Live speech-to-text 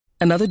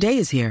Another day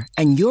is here,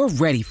 and you're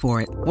ready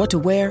for it. What to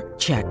wear?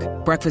 Check.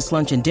 Breakfast,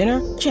 lunch, and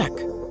dinner? Check.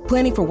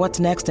 Planning for what's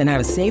next and how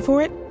to save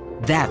for it?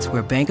 That's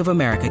where Bank of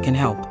America can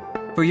help.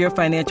 For your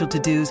financial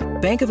to-dos,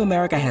 Bank of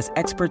America has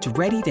experts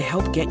ready to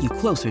help get you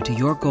closer to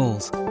your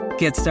goals.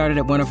 Get started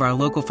at one of our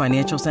local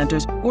financial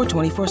centers or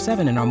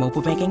 24/7 in our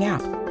mobile banking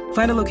app.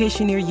 Find a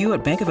location near you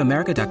at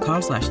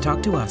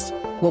bankofamerica.com/talktous.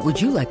 What would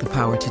you like the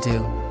power to do?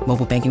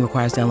 Mobile banking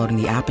requires downloading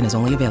the app and is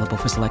only available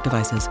for select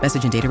devices.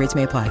 Message and data rates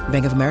may apply.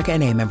 Bank of America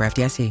N.A., member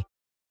FDIC.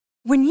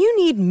 When you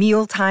need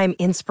mealtime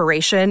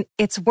inspiration,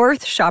 it's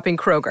worth shopping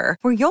Kroger,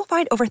 where you'll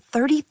find over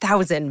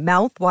 30,000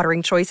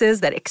 mouth-watering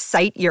choices that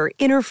excite your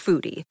inner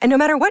foodie. And no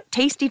matter what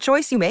tasty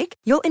choice you make,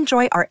 you'll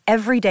enjoy our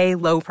everyday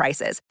low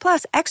prices,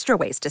 plus extra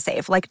ways to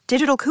save, like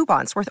digital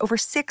coupons worth over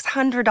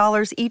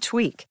 $600 each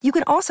week. You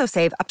can also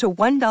save up to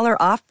 $1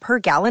 off per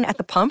gallon at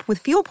the pump with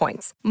fuel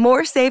points.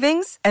 More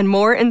savings and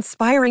more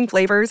inspiring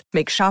flavors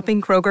make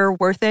shopping Kroger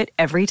worth it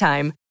every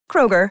time.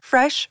 Kroger,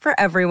 fresh for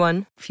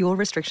everyone. Fuel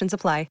restrictions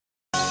apply.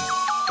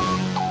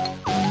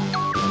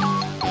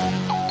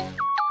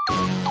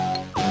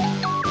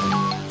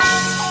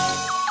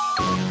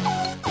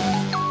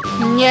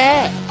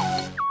 Yeah.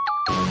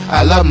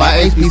 I love my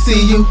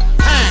HBCU.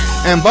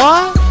 And boy,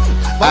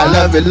 I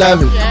love it,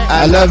 love it.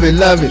 I love it,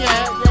 love it.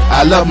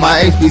 I love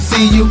my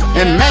HBCU.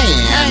 And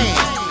man,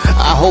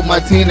 I hope my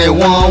team they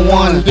won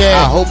one.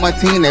 I hope my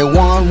team they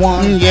won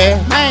one.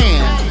 Yeah,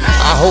 man.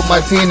 I hope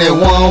my team they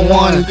won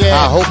one.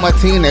 I hope my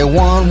team they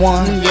won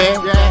one.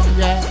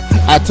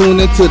 I tune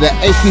into the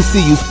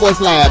HBCU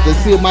Sports Lab to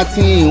see if my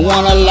team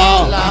won or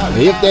lost.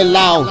 If they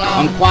lost,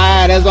 I'm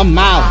quiet as a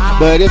mouse.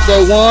 But if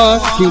they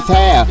won, keep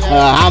tab.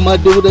 I'ma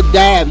do the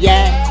dab,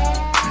 yeah.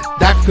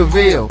 Dr.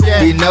 Cavil,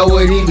 he know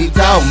what he be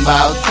talking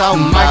about.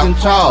 Mike and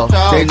Charles,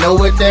 they know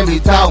what they be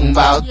talking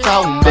about.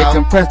 They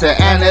compress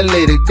the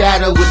analytic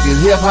data with the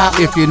hip hop.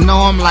 If you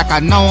know them like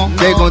I know them,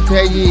 they gon'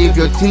 tell you if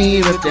your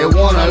team, if they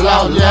won or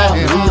lost,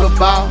 and who the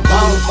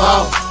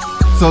ball.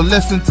 So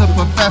listen to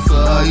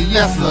Professor,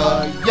 yes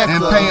sir,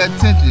 and pay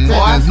attention,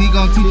 cause he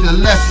gonna teach a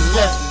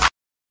lesson.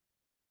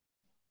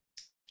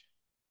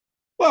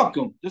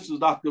 Welcome. This is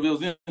Dr.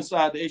 Cavil's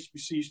Inside the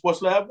HBCU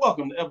Sports Lab.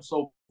 Welcome to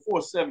episode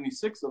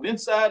 476 of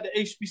Inside the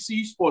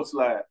HBCU Sports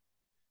Lab.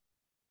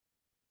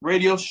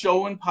 Radio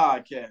show and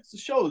podcast. The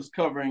show is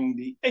covering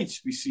the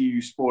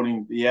HBCU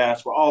sporting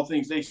diaspora, all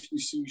things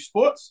HBCU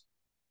sports.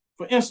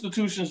 For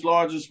institutions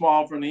large and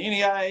small, from the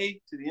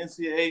NEIA to the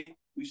NCAA,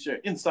 we share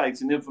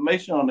insights and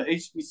information on the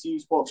HBCU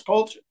sports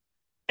culture,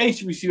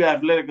 HBCU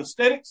athletic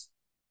aesthetics,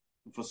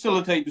 and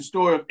facilitate the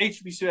story of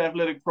HBCU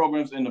athletic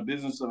programs and the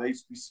business of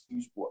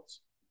HBCU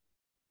sports.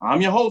 I'm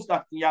your host,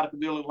 Dr. Yada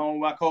Cavil, along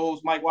with my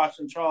co-host, Mike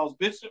Washington, Charles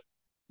Bishop.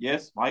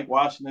 Yes, Mike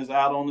Washington is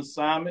out on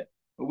assignment,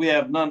 but we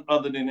have none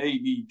other than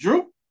A.D.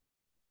 Drew.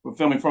 We're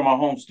filming from our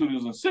home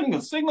studios in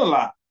Signal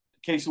Live,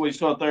 the KCOH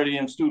 1230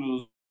 AM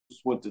studios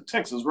with the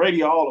Texas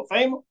Radio Hall of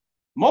Famer,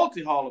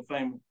 multi-Hall of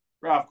Famer,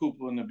 Ralph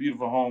Cooper, in the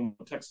beautiful home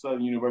of Texas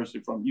Southern University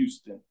from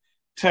Houston,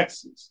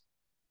 Texas.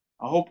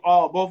 I hope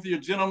both of you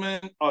gentlemen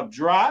are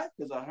dry,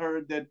 because I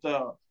heard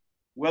that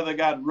weather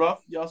got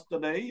rough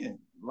yesterday and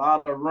a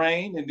lot of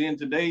rain, and then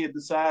today it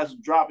decides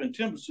to drop in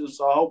temperatures,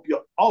 so I hope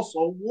you're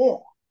also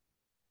warm.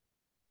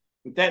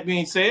 With that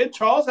being said,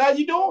 Charles, how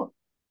you doing?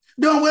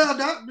 Doing well,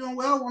 Doc. Doing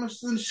well. I want to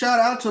send a shout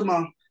out to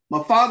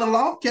my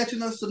father-in-law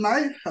catching us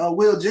tonight,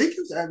 Will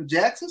Jenkins out of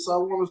Jackson. So I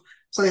want to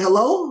say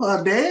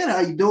hello, Dad. How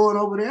you doing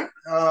over there?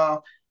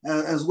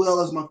 As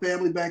well as my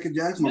family back in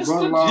Jackson, my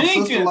brother-in-law and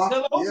sister-in-law.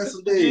 Hello, yes, Mr.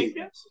 indeed.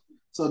 Jenkins.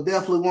 So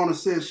definitely want to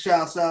send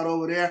shouts out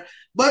over there.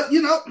 But,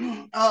 you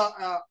know,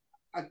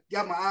 I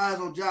got my eyes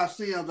on Josh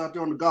Sims out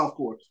there on the golf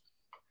course.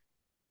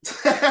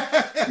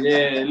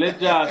 Yeah, let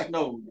Josh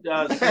know.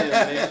 Josh Sims,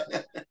 man.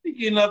 He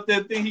getting up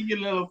there, think he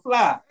getting a little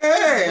fly.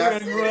 Hey, I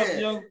see Grow up that.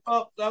 young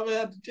pups. I'm gonna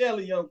have to tell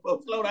the young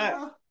pups, slow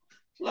down.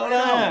 Slow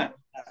down.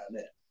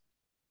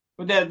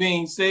 With that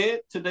being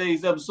said,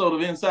 today's episode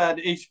of Inside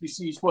the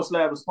HBC Sports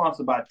Lab is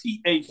sponsored by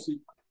THC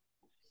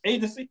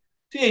Agency.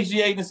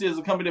 THG Agency is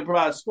a company that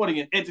provides sporting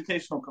and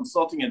educational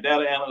consulting and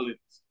data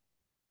analytics.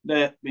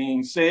 That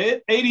being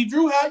said, A.D.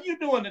 Drew, how you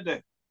doing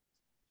today?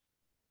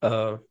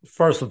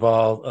 First of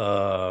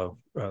all,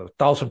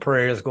 thoughts and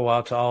prayers go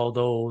out to all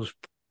those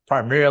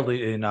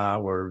primarily in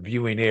our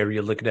viewing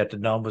area looking at the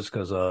numbers,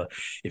 because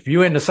if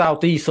you're in the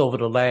Southeast over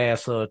the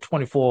last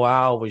 24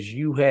 hours,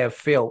 you have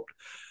felt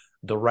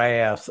the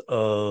wrath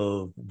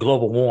of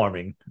global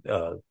warming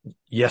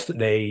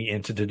yesterday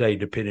into today,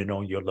 depending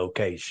on your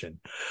location.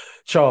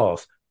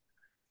 Charles,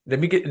 let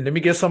me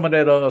get some of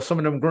that some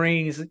of them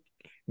greens.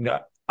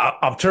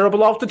 I'm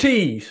terrible off the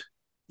tees,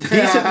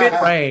 decent mid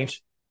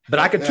range, but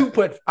I can two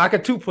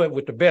putt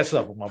with the best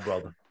of them, my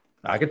brother.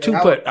 I can two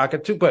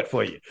putt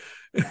for you.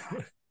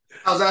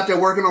 I was out there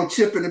working on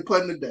chipping and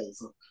putting today.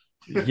 So.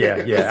 Yeah.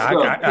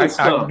 I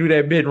can do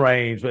that mid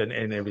range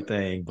and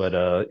everything. But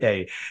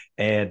hey,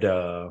 and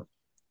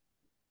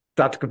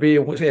Dr.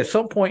 Cavil, at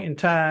some point in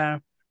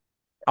time,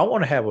 I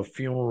want to have a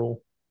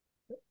funeral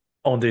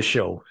on this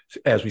show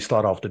as we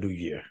start off the new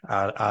year.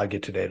 I'll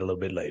get to that a little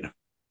bit later.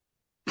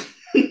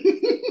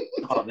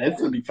 Oh, that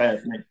should be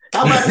fascinating.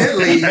 How about that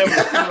league?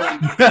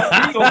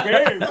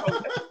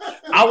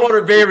 I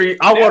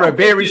want to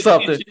bury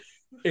something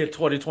in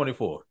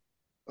 2024.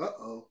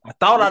 Uh-oh. I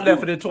thought I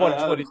left it in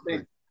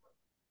 2023.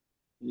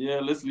 Yeah,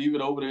 let's leave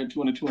it over there in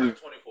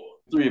 2024.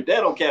 If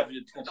that don't capture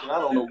your attention, I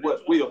don't know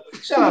what will.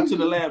 Shout out to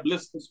the lab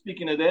listeners.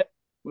 Speaking of that,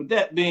 with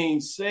that being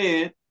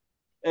said,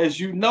 as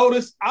you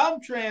notice,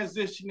 I'm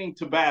transitioning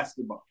to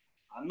basketball.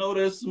 I know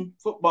there's some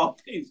football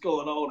things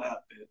going on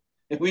out there,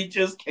 and we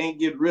just can't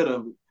get rid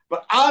of it.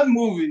 But I'm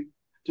moving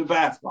to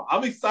basketball.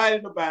 I'm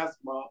excited about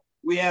basketball.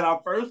 We had our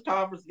first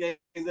conference games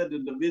at the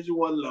Division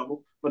I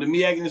level for the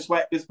MEAC and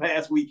SWAC this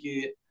past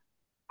weekend.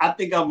 I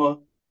think I'm going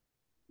to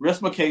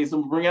rest my case.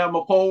 I'm going to bring out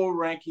my poll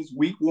rankings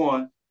week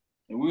 1,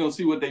 and we're going to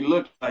see what they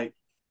look like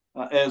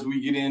as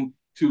we get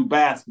into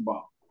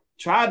basketball.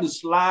 Tried to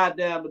slide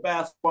down to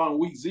basketball in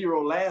week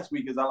 0 last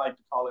week, as I like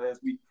to call it, as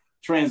we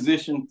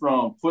transition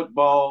from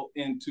football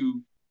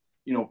into,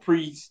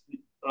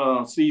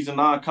 pre-season,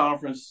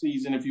 non-conference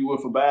season, if you will,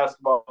 for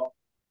basketball.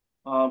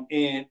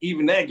 And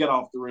even that got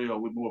off the rail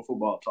with more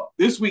football talk.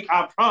 This week,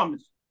 I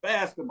promise,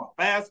 basketball.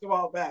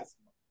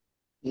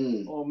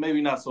 Or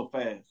maybe not so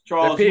fast.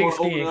 Charles, the pig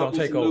skin gonna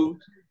take over.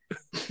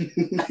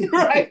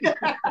 Right?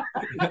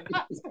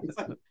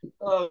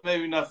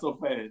 Maybe not so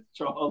fast,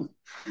 Charles.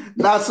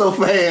 Not so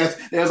fast.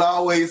 There's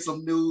always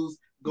some news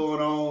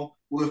going on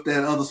with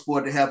that other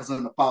sport that happens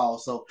in the fall.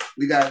 So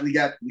we got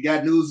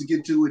news to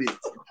get to with it.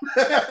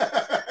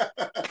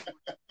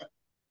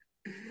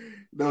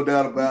 No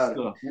doubt about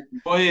it.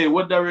 Go ahead.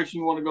 What direction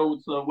you want to go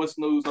with? What's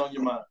news on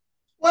your mind?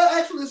 Well,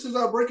 actually, this is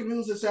breaking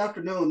news this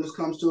afternoon. This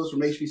comes to us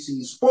from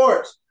HBCU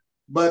Sports.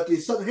 But the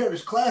Southern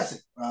Heritage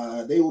Classic,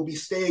 they will be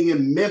staying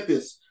in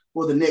Memphis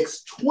for the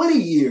next 20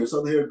 years.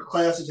 Southern Heritage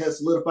Classic has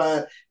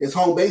solidified its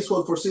home base for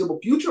the foreseeable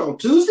future on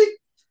Tuesday.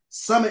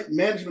 Summit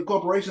Management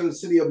Corporation and the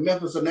city of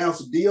Memphis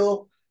announced a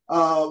deal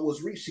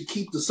was reached to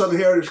keep the Southern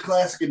Heritage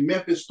Classic in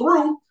Memphis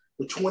through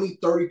the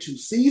 2032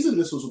 season.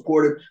 This was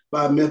reported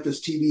by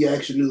Memphis TV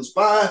Action News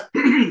 5.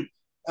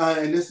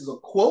 And this is a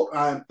quote: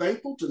 "I am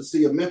thankful to the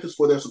city of Memphis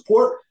for their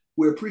support.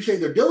 We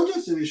appreciate their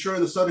diligence in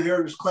ensuring the Southern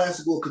Heritage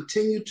Classic will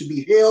continue to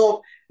be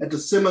held at the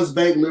Simmons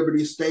Bank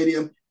Liberty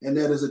Stadium." And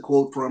that is a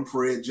quote from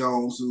Fred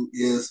Jones, who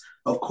is,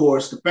 of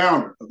course, the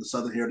founder of the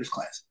Southern Heritage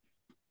Classic.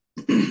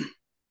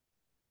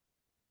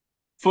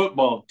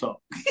 Football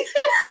talk.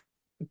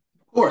 Of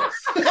course.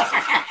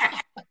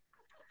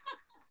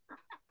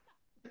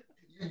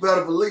 You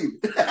better believe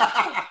it.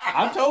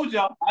 I told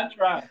y'all. I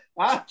tried.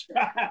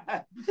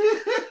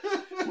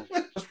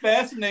 What's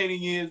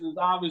fascinating is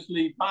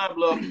obviously Pine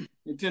Bluff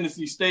and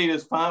Tennessee State,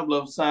 as Pine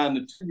Bluff signed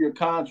a 2-year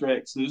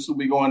contract, so this will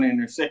be going in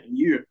their second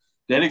year.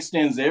 That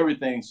extends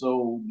everything.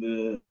 So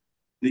the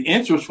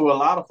interest for a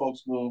lot of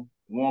folks will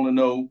want to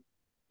know,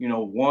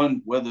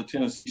 one, whether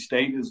Tennessee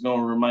State is going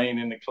to remain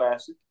in the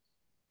Classic,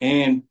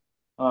 and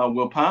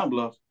will Pine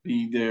Bluff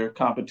be their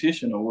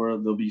competition, or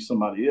will there be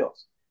somebody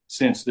else,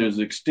 since there's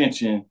an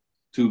extension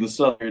to the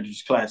Southern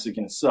Heritage Classic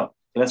in itself.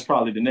 That's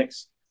probably the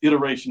next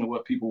iteration of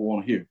what people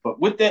want to hear. But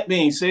with that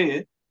being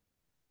said,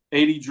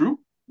 AD Drew,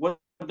 what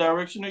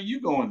direction are you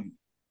going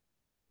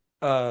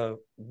in?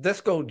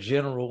 Let's go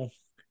general.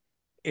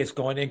 It's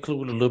going to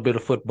include a little bit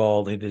of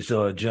football in this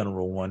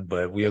general one,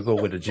 but we'll go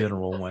with a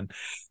general one.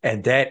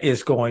 And that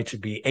is going to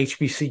be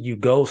HBCU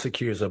Go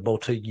secures a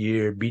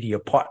multi-year media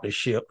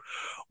partnership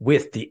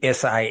with the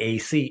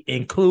SIAC,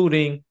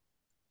 including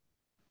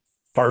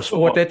first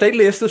sport that they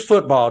list is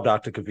football,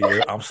 Dr.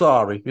 Cavil. I'm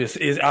sorry. It's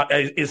in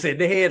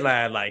the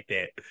headline like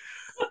that.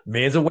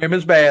 Men's and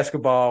women's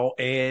basketball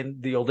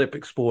and the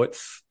Olympic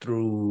sports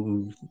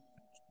through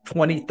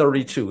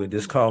 2032. And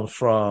this comes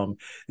from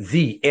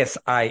the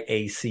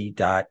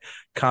SIAC.com.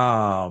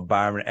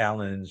 Byron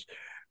Allen's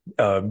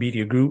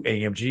media group,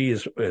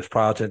 AMG, is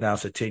proud to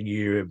announce a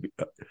 10-year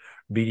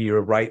media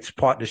rights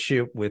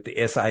partnership with the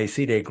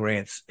SIAC that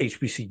grants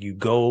HBCU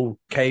Go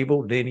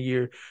cable,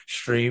 linear,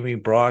 streaming,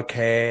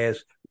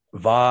 broadcast,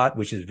 VOD,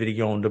 which is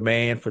video on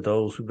demand for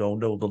those who don't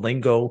know the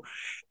lingo,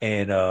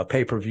 and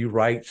pay-per-view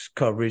rights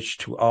coverage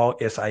to all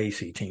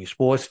SIAC team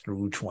sports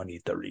through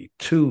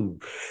 2032.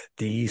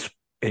 These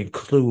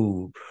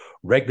include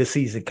regular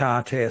season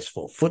contests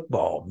for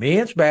football,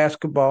 men's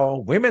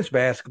basketball, women's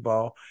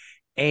basketball,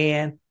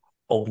 and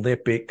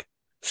Olympic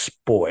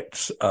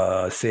sports.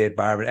 Said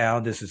Byron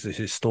Allen, this is a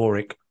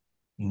historic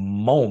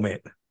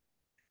moment.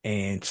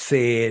 And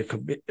said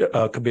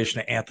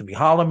Commissioner Anthony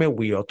Holloman,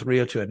 we are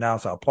thrilled to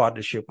announce our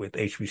partnership with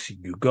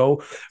HBCU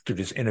Go through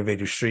this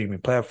innovative streaming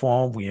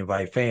platform. We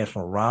invite fans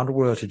from around the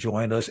world to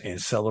join us in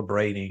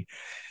celebrating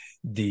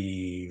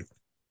the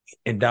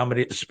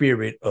indomitable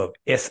spirit of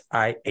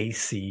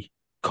SIAC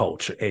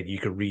culture. And you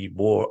can read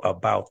more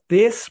about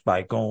this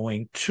by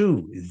going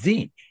to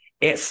the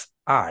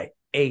SIAC.com.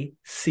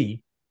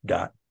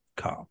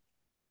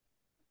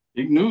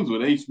 Big news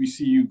with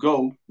HBCU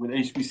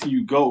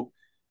Go.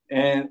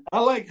 And I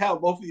like how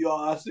both of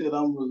y'all, I said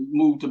I'm going to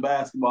move to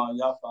basketball, and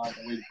y'all found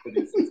a way to put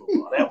in some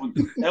football.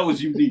 That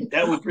was unique.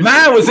 That was pretty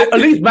mine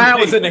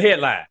was in the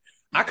headline.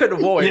 I couldn't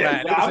avoid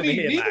Yeah, that. It was I in the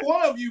mean, neither headline.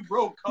 one of you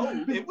broke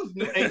code. It was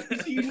new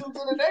HBCU news of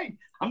the day.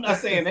 I'm not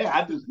saying that.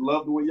 I just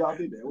love the way y'all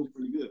did that. It was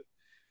pretty good.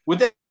 With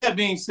that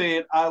being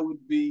said, I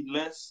would be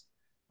less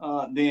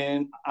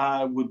than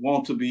I would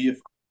want to be if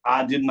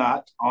I did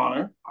not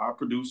honor our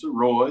producer,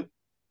 Roy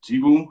G.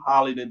 Boom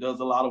Holly, that does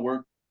a lot of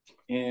work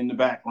in the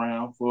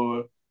background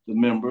for the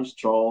members.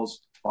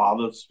 Charles'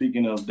 father,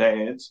 speaking of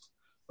dads,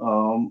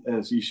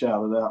 as he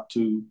shouted out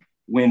to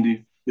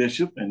Wendy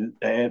Bishop and his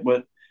dad,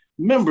 but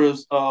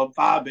members of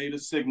Phi Beta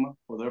Sigma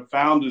for their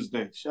Founders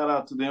Day. Shout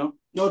out to them.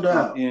 No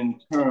doubt. In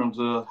terms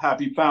of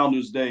Happy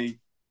Founders Day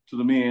to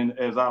the men,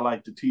 as I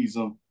like to tease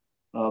them,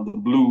 the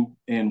blue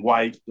and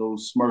white,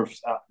 those Smurfs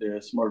out there,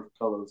 Smurf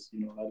colors.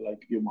 You know, I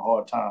like to give them a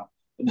hard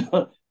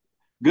time.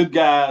 Good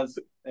guys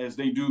as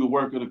they do the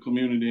work of the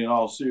community in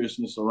all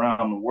seriousness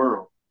around the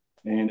world,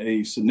 and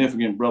a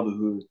significant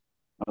brotherhood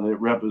that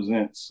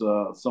represents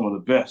some of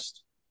the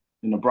best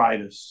and the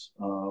brightest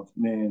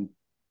men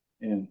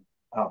and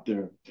out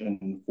there in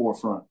the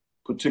forefront,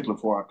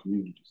 particularly for our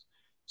communities.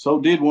 So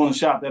did want to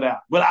shout that out.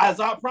 But as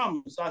I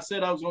promised, I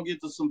said I was going to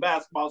get to some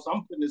basketball, so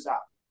I'm putting this out.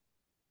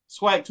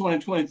 SWAC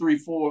 2023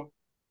 for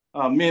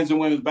men's and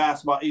women's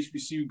basketball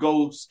HBCU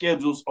goal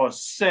schedules are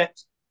set,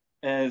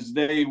 as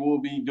they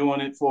will be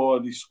doing it for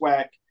the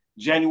SWAC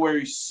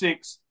January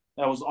 6th.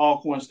 That was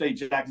Alcorn State,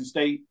 Jackson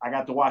State. I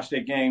got to watch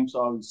that game,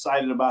 so I was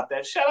excited about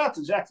that. Shout out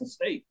to Jackson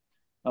State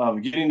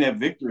getting that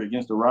victory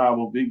against a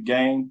rival. Big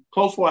game.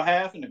 Close for a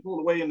half and a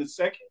pulled away in the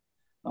second.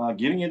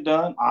 Getting it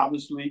done,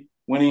 obviously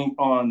winning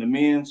on the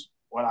men's,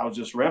 what I was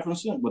just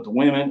referencing, but the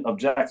women of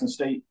Jackson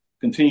State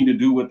continue to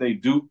do what they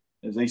do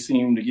as they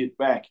seem to get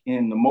back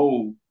in the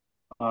mold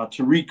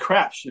to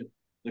recapture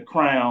the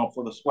crown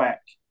for the SWAC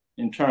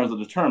in terms of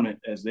the tournament,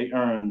 as they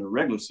earned the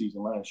regular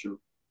season last year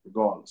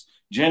regardless.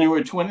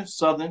 January 20th,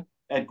 Southern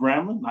at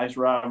Grambling. Nice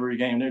rivalry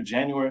game there.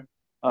 January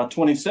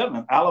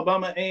 27th,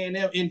 Alabama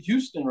A&M in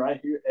Houston right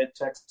here at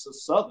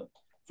Texas Southern.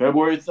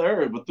 February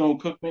 3rd,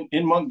 Bethune-Cookman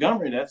in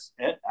Montgomery. That's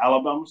at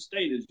Alabama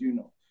State, as you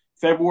know.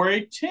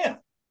 February 10th,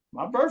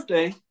 my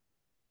birthday,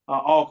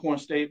 Alcorn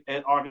State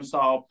at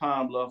Arkansas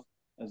Pine Bluff,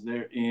 as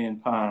they're in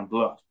Pine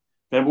Bluff.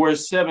 February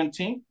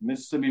 17th,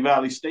 Mississippi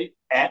Valley State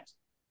at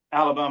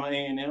Alabama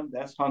A&M.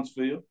 That's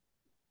Huntsville.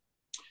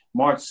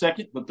 March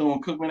 2nd,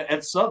 Bethune-Cookman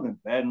at Southern,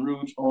 Baton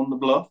Rouge on the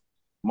Bluff.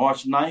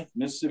 March 9th,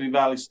 Mississippi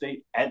Valley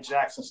State at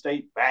Jackson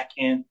State, back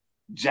in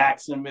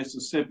Jackson,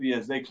 Mississippi,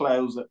 as they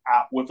close it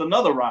out with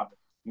another rival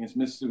against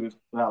Mississippi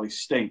Valley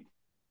State.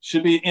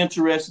 Should be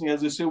interesting.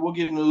 As I said, we'll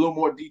get into a little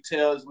more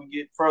detail as we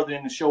get further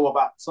in the show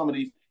about some of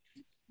these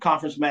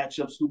conference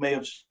matchups who may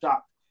have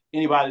shocked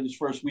anybody this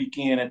first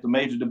weekend at the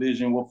major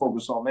division. We'll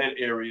focus on that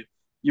area.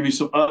 Give you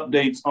some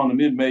updates on the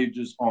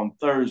mid-majors on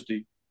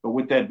Thursday. But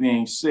with that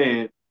being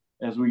said,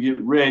 as we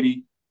get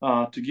ready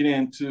to get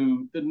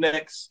into the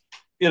next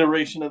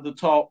iteration of the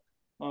talk,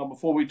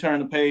 before we turn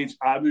the page,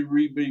 I would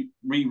be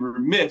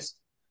remiss,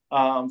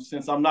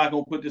 since I'm not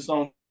going to put this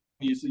on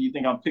you so you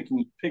think I'm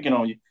picking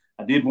on you.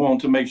 I did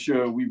want to make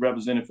sure we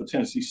represented for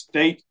Tennessee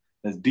State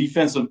as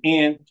defensive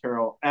end.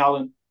 Terrell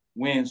Allen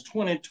wins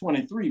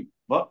 2023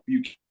 Buck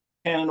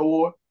Buchanan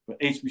Award for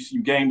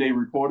HBCU Game Day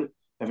Reported,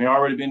 having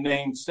already been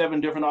named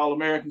 7 different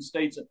All-American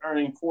states and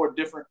earning 4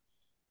 different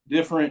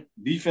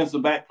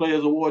Defensive Back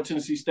Players Award.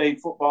 Tennessee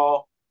State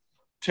football,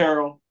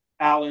 Terrell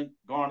Allen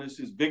garners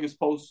his biggest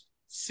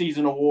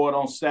postseason award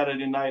on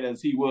Saturday night,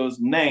 as he was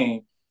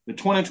named the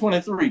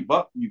 2023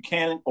 Buck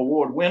Buchanan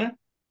Award winner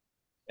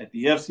at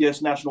the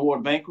FCS National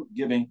Award Banquet,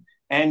 giving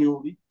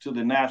annually to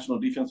the National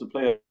Defensive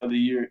Player of the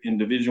Year in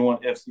Division I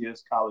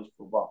FCS college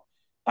football.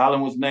 Allen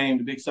was named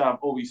the Big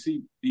South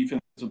OVC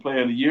Defensive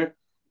Player of the Year,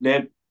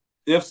 led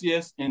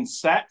FCS in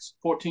sacks,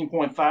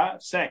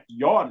 14.5, sack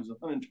yard is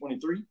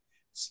 123,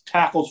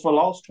 tackles for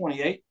loss,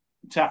 28,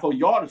 tackle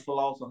yardage for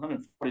loss,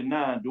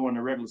 149 during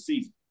the regular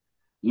season.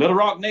 Little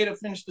Rock native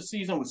finished the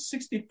season with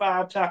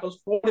 65 tackles,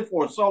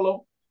 44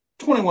 solo,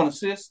 21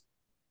 assists,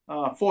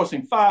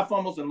 forcing 5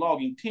 fumbles and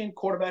logging 10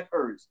 quarterback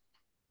hurries.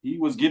 He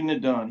was getting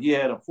it done. He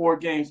had a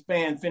 4-game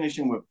span,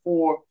 finishing with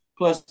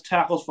 4+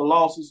 tackles for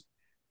losses,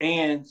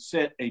 and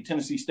set a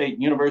Tennessee State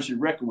University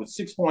record with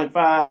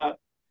 6.5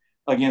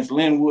 against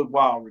Linwood,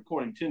 while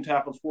recording 10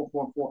 tackles,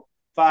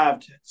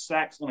 4.45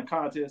 sacks in a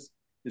contest.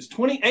 His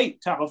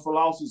 28 tackles for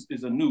losses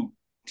is a new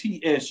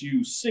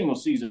TSU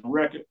single-season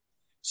record.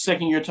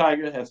 Second-year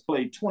Tiger has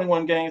played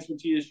 21 games for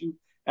TSU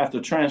after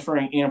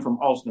transferring in from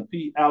Austin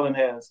Peay. Allen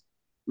has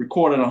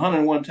recorded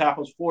 101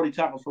 tackles, 40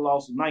 tackles for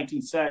losses,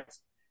 19 sacks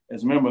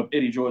as a member of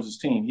Eddie George's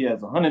team. He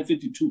has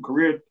 152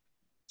 career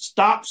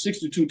stops,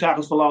 62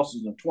 tackles for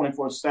losses, and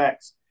 24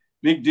 sacks.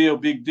 Big deal,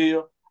 big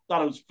deal.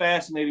 Thought it was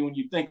fascinating when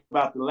you think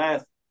about the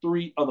last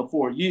 3 of the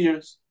 4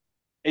 years.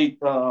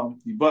 The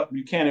Buck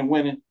Buchanan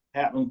winning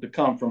happened to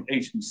come from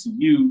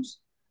HBCUs.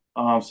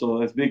 So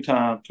that's big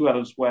time. 2 out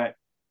of the SWAC,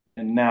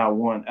 and now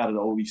 1 out of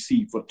the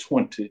OVC for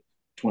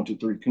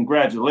 2023.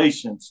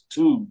 Congratulations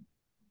to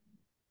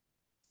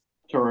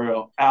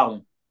Terrell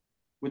Allen.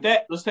 With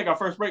that, let's take our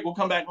first break. We'll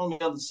come back on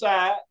the other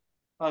side,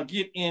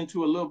 get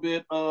into a little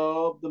bit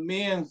of the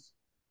men's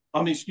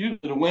the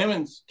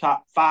women's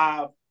top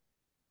 5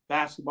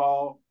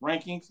 basketball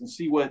rankings and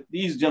see what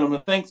these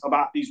gentlemen think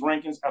about these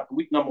rankings after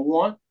week number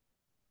 1.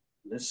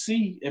 Let's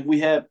see if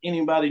we have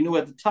anybody new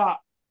at the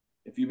top.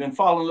 If you've been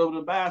following a little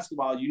bit of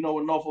basketball, you know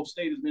what Norfolk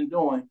State has been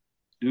doing.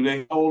 Do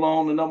they hold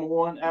on to number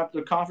 1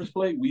 after conference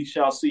play? We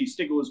shall see.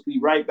 Stick with us. Be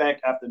right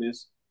back after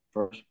this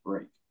first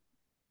break.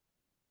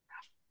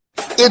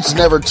 It's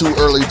never too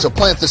early to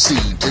plant the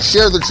seed, to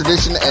share the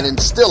tradition, and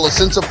instill a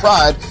sense of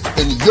pride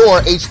in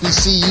your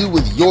HBCU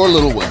with your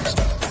little ones.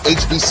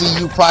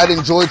 HBCU Pride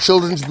and Joy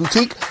Children's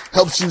Boutique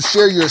helps you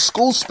share your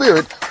school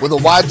spirit with a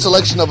wide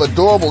selection of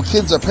adorable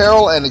kids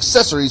apparel and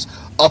accessories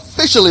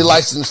officially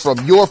licensed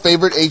from your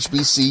favorite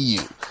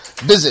HBCU.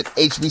 Visit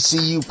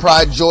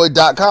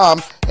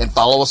hbcupridejoy.com and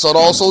follow us on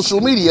all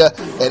social media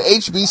at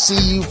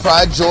HBCU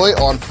Pride Joy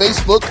on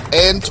Facebook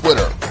and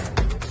Twitter.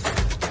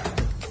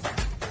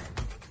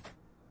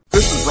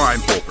 This is Brian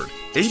Fulford.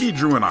 AD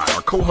Drew and I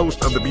are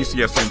co-hosts of the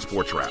BCSN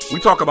Sports Wrap. We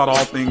talk about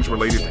all things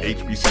related to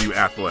HBCU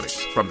athletics.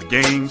 From the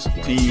games,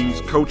 teams,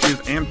 coaches,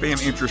 and fan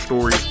interest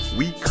stories,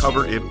 we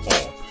cover it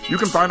all. You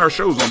can find our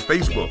shows on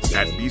Facebook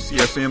at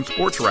BCSN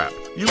Sports Wrap,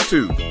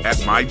 YouTube at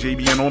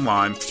MyJBN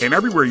Online, and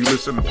everywhere you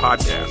listen to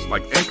podcasts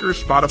like Anchor,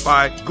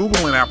 Spotify,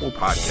 Google, and Apple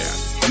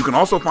Podcasts. You can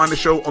also find the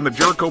show on the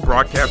Jericho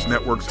Broadcast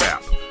Network's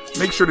app.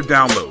 Make sure to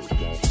download.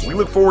 We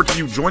look forward to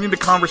you joining the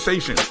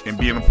conversation and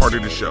being a part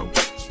of the show.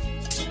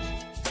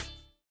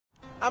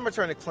 I'm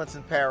returning to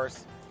Clinton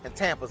Paris, and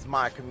Tampa's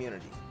my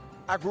community.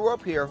 I grew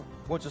up here,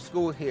 went to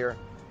school here,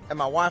 and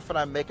my wife and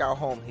I make our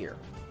home here.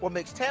 What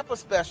makes Tampa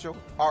special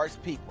are its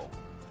people.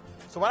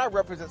 So when I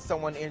represent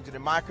someone injured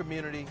in my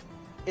community,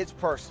 it's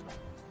personal.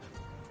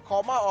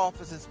 Call my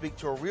office and speak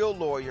to a real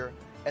lawyer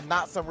and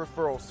not some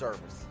referral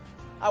service.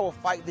 I will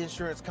fight the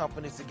insurance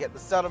companies to get the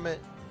settlement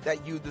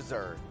that you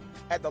deserve.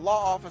 At the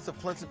law office of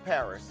Clinton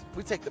Paris,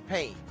 we take the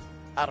pain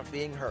out of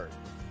being heard.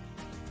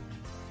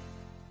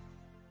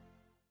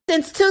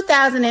 Since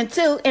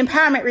 2002,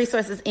 Empowerment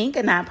Resources, Inc.,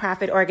 a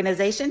nonprofit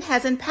organization,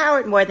 has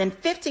empowered more than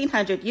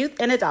 1,500 youth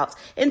and adults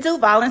in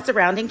Duval and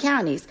surrounding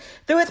counties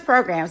through its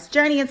programs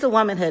Journey into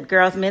Womanhood,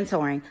 Girls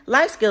Mentoring,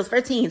 Life Skills for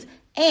Teens,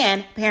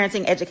 and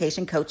parenting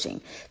education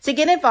coaching. To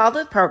get involved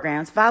with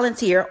programs,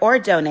 volunteer, or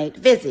donate,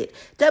 visit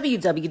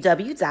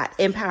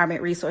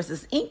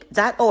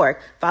www.empowermentresourcesinc.org.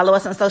 Follow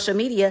us on social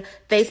media,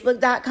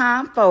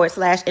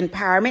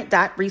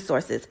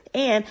 facebook.com/empowerment.resources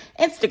and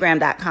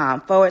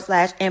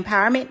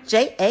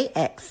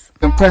instagram.com/empowermentjax.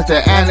 Compress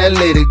the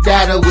analytic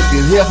data with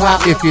your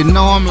hip-hop. If you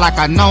know them like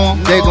I know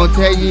them, they gon'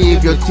 tell you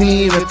if your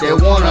team, if they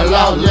want to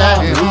law,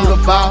 and who the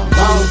ball.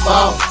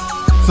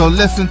 So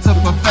listen to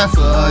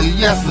Professor,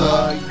 yes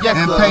sir,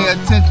 and pay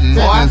attention,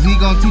 cause he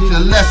gonna teach a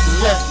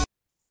lesson.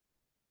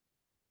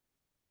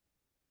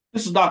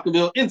 This is Dr.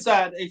 Bill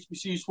inside the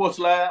HBCU Sports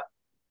Lab.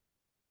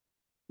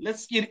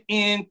 Let's get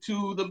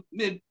into the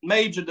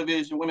mid-major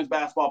division women's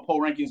basketball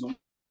poll rankings.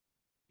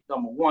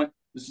 Number 1.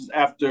 This is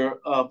after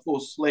a full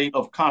slate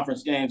of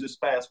conference games this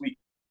past week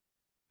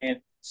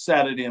and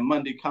Saturday and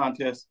Monday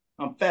contests.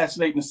 I'm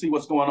fascinated to see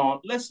what's going on.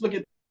 Let's look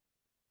at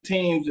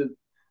teams that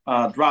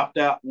dropped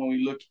out when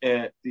we look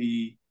at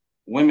the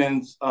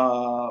women's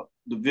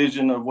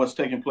division of what's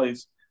taking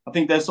place. I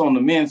think that's on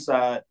the men's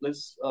side.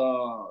 Let's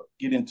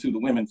get into the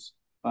women's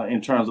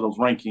in terms of those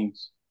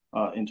rankings,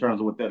 in terms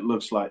of what that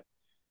looks like.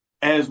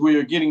 As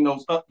we're getting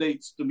those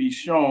updates to be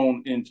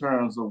shown in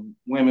terms of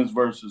women's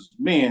versus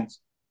men's,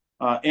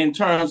 in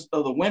terms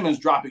of the women's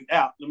dropping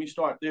out, let me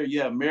start there.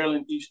 You have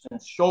Maryland Eastern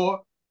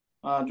Shore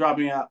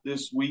dropping out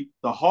this week.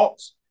 The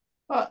Hawks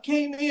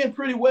came in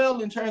pretty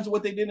well in terms of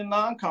what they did in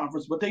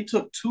non-conference, but they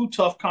took 2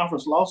 tough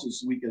conference losses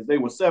this week as they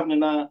were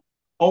 7-9,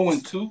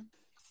 0-2,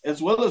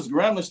 as well as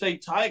Grambling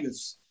State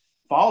Tigers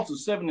fall to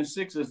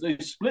 7-6 as they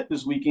split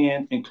this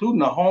weekend,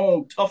 including a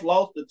home tough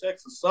loss to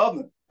Texas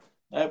Southern.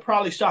 It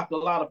probably shocked a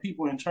lot of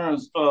people in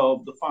terms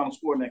of the final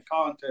score in that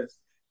contest,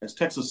 as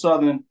Texas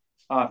Southern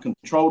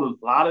controlled a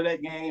lot of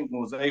that game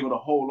and was able to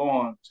hold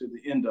on to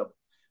the end of it.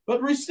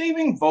 But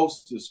receiving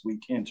votes this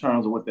week in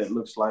terms of what that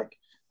looks like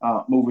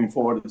moving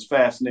forward is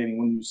fascinating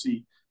when you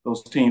see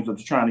those teams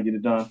that are trying to get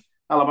it done.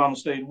 Alabama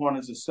State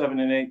Hornets is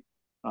 7-8,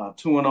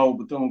 2-0.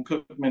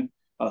 Bethune-Cookman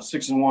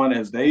 6-1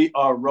 as they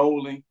are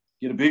rolling.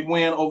 Get a big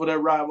win over their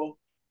rival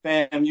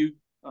FAMU.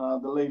 The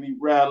Lady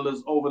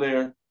Rattlers over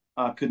there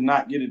could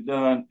not get it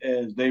done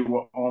as they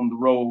were on the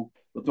road.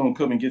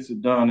 Bethune-Cookman gets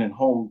it done and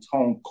holds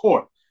home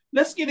court.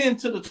 Let's get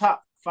into the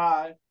top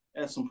 5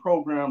 as some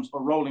programs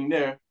are rolling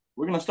there.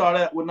 We're going to start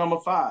out with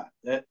number 5.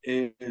 That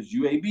is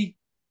UAPB.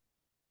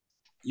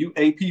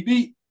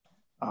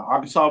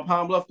 Arkansas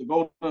Pine Bluff, the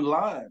Golden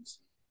Lions,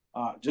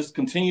 just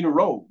continue to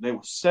roll. They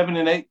were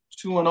 7-8,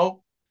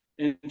 2-0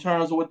 in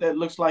terms of what that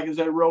looks like as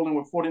they're rolling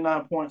with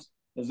 49 points,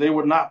 as they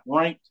were not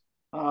ranked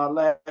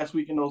last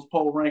week in those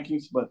poll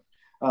rankings, but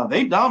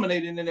they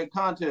dominated in that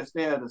contest.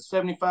 They had a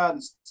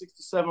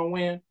 75-67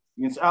 win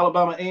against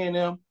Alabama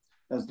A&M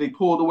as they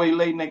pulled away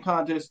late in that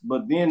contest,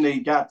 but then they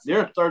got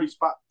their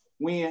 30-spot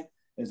win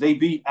as they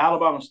beat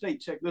Alabama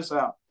State. Check this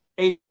out,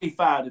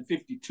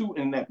 85-52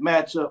 in that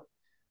matchup.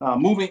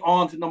 Moving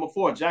on to number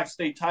 4, Jackson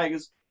State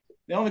Tigers.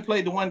 They only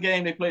played the one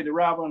game. They played the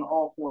rival in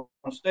Alcorn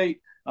State.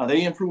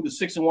 They improved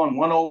to 6-1,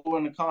 1-0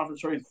 in the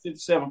conference race,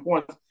 57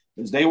 points,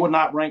 as they were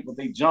not ranked, but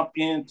they jumped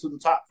into the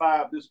top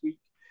 5 this week.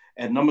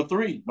 At number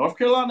 3, North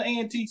Carolina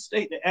A&T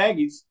State, the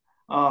Aggies,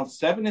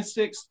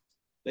 7-6.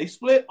 They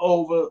split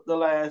over the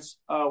last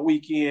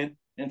weekend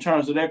in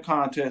terms of their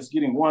contest,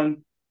 getting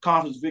one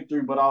conference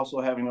victory, but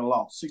also having a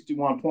loss,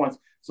 61 points.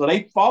 So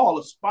they fall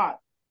a spot.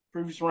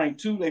 Previous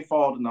ranked 2, they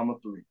fall to number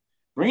 3.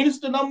 Bringing us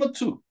to number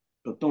 2,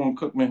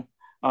 Bethune-Cookman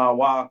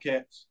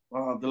Wildcats.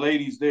 The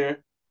ladies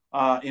there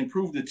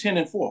improved to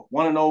 10-4,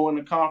 1-0 in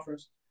the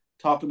conference.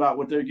 Talked about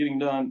what they're getting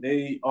done.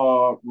 They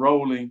are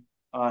rolling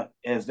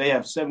as they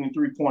have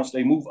 73 points.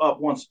 They move up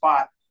one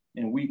spot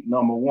in week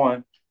number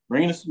 1.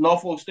 Bringing us to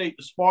Norfolk State,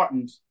 the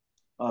Spartans,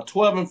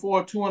 12-4,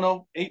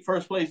 2-0, 8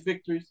 first-place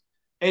victories,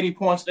 80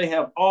 points. They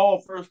have all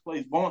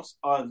first-place votes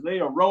as they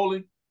are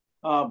rolling.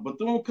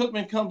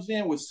 Bethune-Cookman comes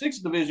in with 6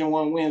 Division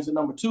I wins at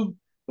number 2.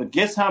 But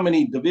guess how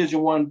many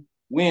Division I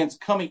wins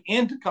coming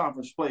into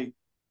conference play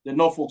that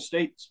Norfolk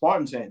State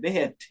Spartans had? They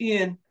had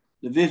 10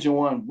 Division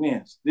I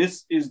wins.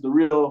 This is the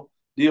real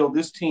deal.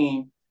 This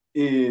team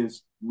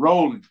is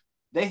rolling.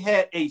 They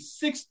had a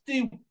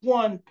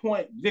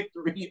 61-point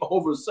victory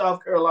over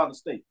South Carolina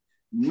State,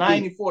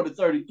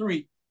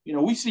 94-33. You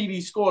know, we see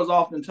these scores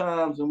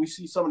oftentimes, and we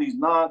see some of these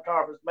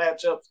non-conference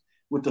matchups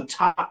with the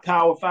top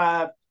Power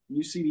 5.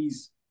 You see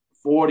these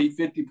 40,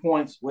 50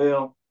 points.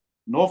 Well,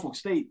 Norfolk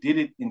State did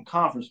it in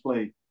conference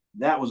play.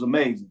 That was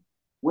amazing.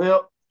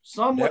 Well,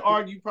 some would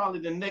argue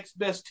probably the next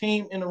best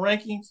team in the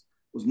rankings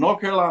was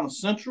North Carolina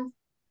Central.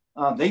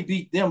 They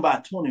beat them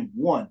by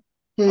 21.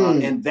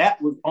 And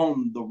that was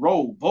on the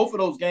road. Both of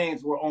those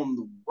games were on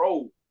the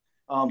road.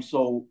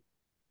 So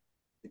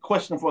the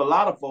question for a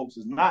lot of folks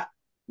is not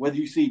whether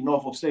you see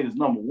Norfolk State as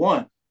number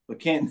 1, but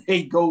can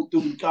they go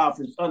through the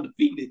conference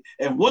undefeated?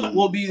 And what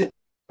will be the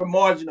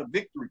margin of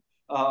victory?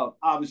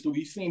 Obviously,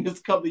 we've seen this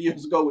a couple of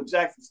years ago with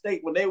Jackson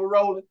State when they were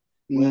rolling.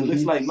 Well, it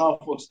looks like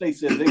Norfolk State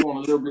said they want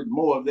a little bit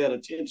more of that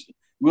attention.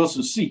 We'll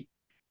see.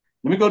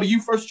 Let me go to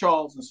you first,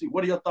 Charles, and see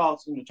what are your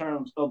thoughts in the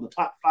terms of the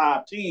top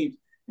 5 teams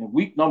in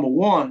week number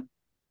 1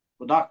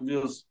 for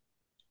Doctorville's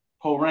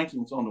poll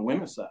rankings on the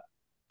women's side.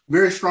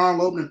 Very strong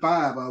opening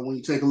 5. When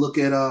you take a look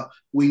at,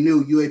 we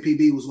knew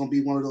UAPB was going to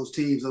be one of those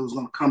teams that was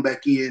going to come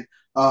back in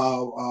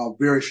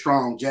very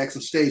strong.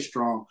 Jackson State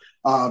strong.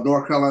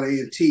 North Carolina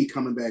A&T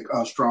coming back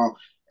strong.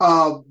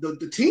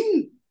 The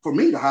team for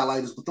me to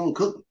highlight is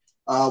Bethune-Cookman.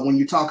 When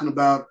you're talking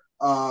about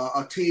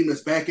a team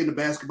that's back in the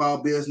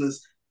basketball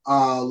business,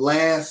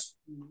 last,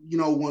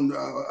 when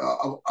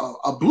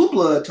a blue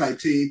blood type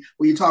team,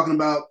 when you're talking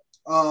about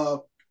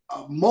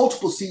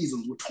multiple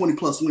seasons with 20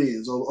 plus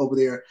wins over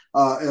there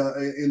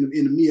in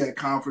the MEAC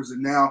conference,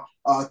 and now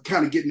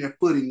kind of getting their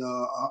footing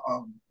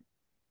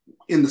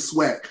in the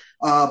SWAC.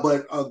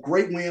 But a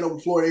great win over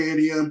Florida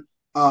A&M,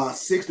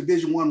 6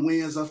 Division I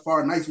wins thus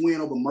far. A nice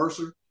win over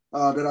Mercer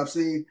that I've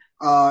seen.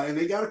 And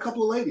they got a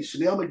couple of ladies.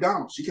 Chanel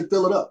McDonald, she can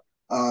fill it up.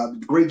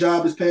 Great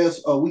job this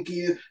past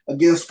weekend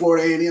against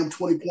Florida A&M,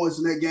 20 points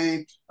in that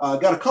game.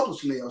 Got a couple of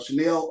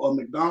Chanel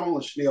McDonald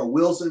and Chanel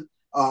Wilson,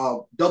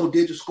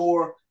 double-digit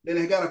score. Then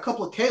they got a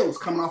couple of Kaylas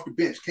coming off the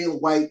bench, Kayla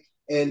White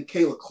and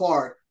Kayla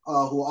Clark,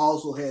 who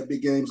also had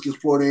big games against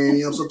Florida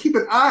A&M. So keep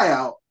an eye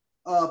out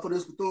for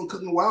this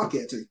Bethune-Cookman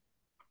Wildcat team.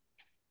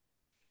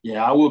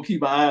 Yeah, I will keep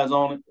my eyes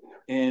on it.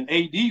 And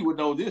AD would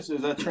know this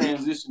as I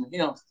transition to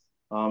him.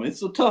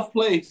 It's a tough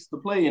place to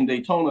play in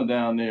Daytona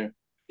down there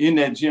in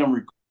that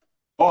gym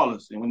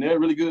regardless. And when they're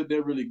really good,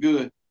 they're really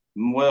good.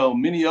 Well,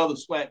 many other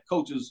SWAC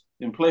coaches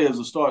and players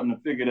are starting to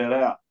figure that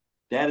out.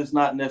 That is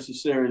not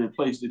necessarily the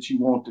place that you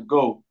want to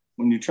go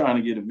when you're trying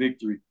to get a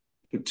victory,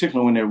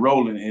 particularly when they're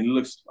rolling. And it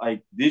looks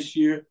like this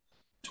year,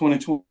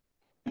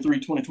 2023,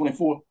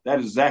 2024, that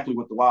is exactly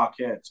what the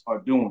Wildcats are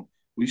doing.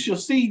 We shall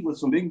see with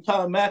some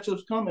big-time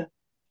matchups coming.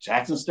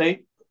 Jackson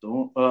State,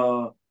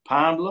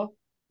 Pine Bluff,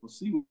 we'll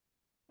see what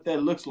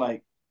that looks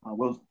like.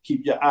 We'll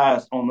keep your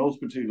eyes on those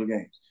particular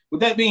games.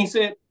 With that being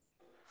said,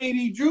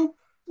 AD Drew,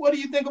 what do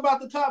you think about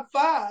the top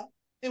 5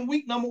 in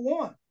week number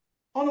 1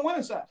 on the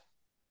winning side?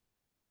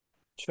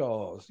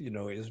 Charles,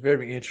 it's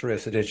very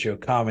interesting that your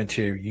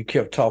commentary, you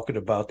kept talking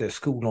about that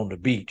school on the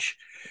beach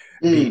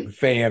beating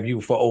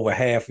FAMU for over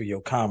half of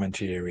your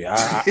commentary.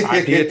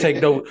 I did take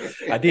note.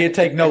 I did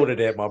take note of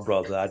that, my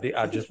brother.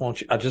 I just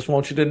want you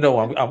to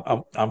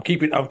know I'm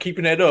keeping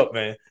that up,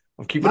 man.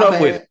 I'm keeping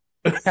up with it.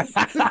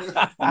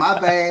 My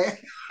bad.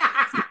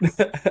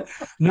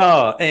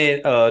 No,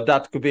 and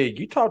Dr. Cavil,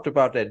 you talked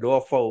about that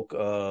Norfolk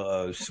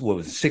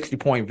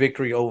 60-point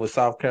victory over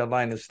South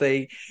Carolina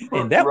State,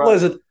 and that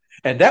wasn't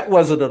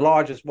the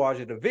largest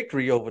margin of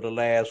victory over the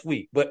last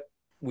week, but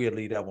we'll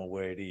leave that one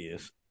where it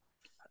is.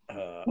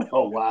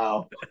 Oh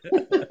wow,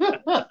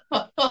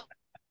 that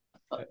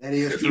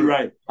is true. You're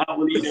right. I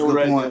believe you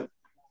right point.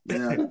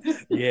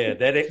 Yeah,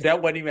 that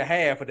wasn't even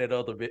half of that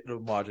other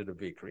margin of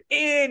victory.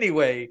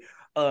 Anyway,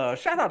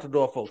 shout out to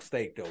Norfolk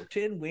State though,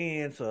 10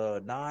 wins,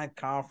 9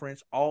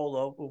 conference, all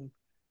of them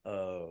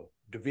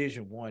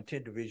Division I,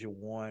 10 Division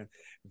I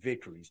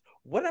victories.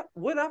 What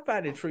I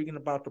find intriguing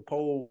about the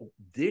poll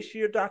this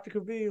year, Dr.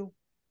 Cavil,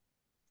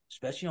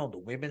 especially on the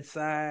women's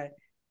side,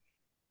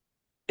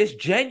 it's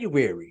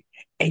January,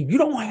 and you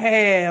don't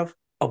have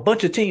a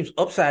bunch of teams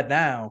upside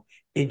down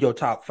in your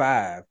top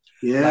 5.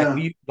 Yeah.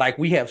 Like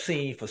we have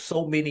seen for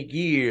so many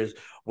years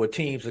where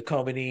teams are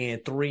coming in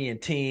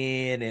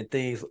 3-10 and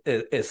things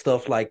and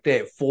stuff like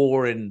that,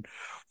 4-8,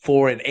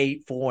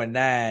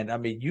 4-9. I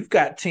mean, you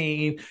had a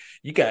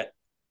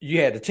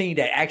team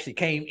that actually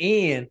came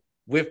in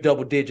with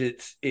double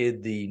digits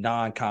in the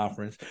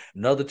non-conference,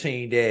 another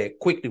team that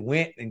quickly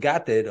went and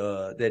got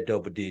that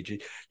double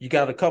digit. You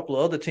got a couple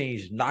of other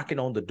teams knocking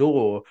on the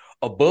door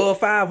above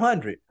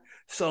 500.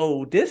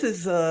 So this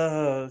is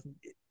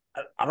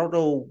I don't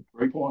know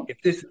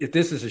if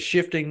this is a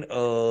shifting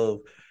of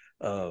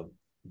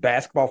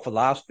basketball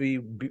philosophy,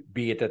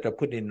 be it that they're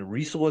putting in the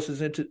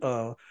resources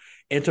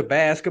into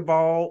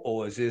basketball,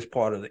 or is this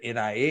part of the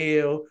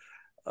NIL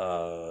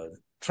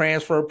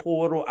transfer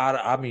portal?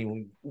 I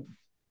mean,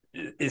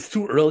 it's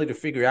too early to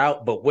figure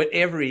out, but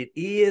whatever it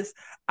is,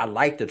 I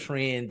like the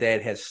trend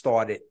that has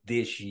started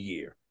this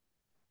year.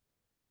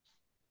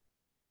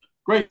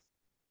 Great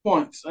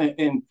points.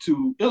 And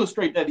to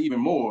illustrate that even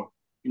more,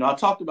 I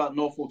talked about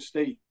Norfolk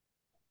State.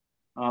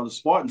 The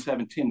Spartans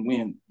having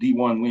 10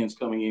 D1 wins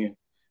coming in,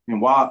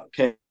 and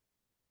Wildcats,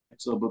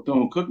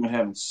 Bethune-Cookman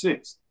having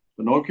 6.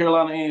 But North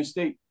Carolina A&M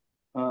State,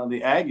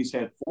 the Aggies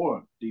had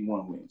 4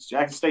 D1 wins.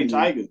 Jackson State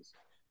Tigers,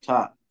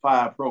 top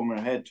 5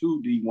 program, had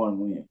 2 D1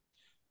 wins.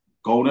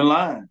 Golden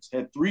Lions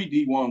had 3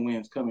 D1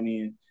 wins coming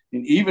in.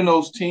 And even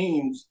those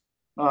teams,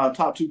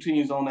 top 2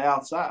 teams on the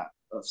outside,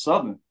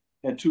 Southern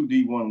had 2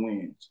 D1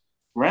 wins.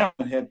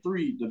 Grambling had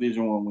 3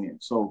 Division I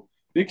wins. So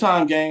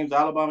big-time games,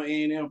 Alabama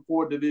A&M,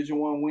 4 Division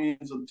I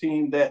wins, a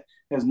team that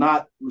has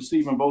not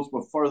receiving votes,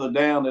 but further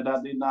down that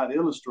I did not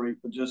illustrate.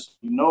 But just,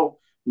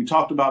 we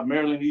talked about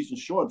Maryland Eastern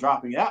Shore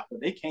dropping out, but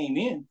they came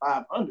in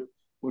 500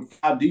 with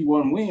 5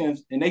 D1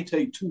 wins, and they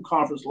take 2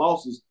 conference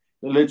losses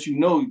that let you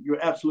know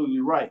you're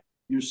absolutely right.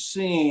 You're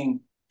seeing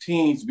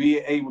teams be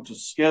able to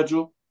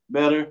schedule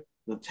better,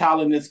 the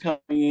talent that's coming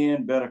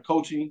in, better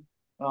coaching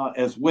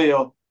as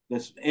well,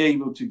 that's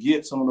able to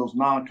get some of those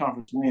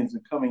non-conference wins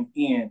and coming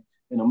in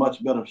a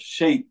much better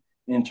shape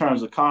in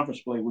terms of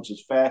conference play, which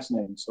is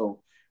fascinating.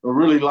 So I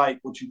really like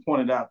what you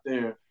pointed out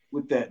there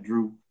with that,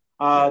 Drew.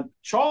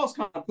 Charles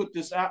kind of put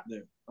this out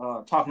there,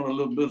 talking a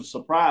little bit of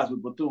surprise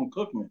with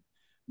Bethune-Cookman.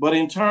 But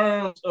in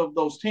terms of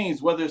those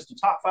teams, whether it's the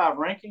top 5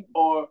 ranking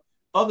or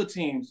other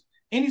teams,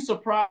 any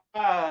surprise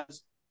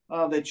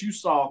that you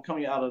saw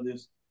coming out of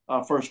this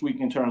first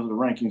week in terms of the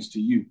rankings to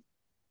you?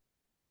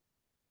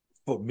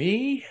 For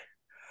me,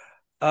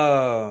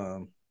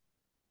 I'll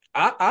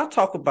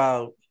talk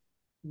about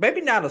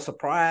maybe not a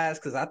surprise,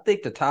 because I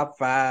think the top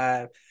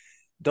 5,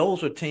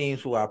 those were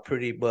teams who I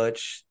pretty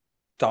much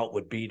thought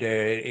would be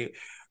there.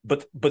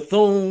 But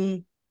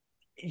Bethune,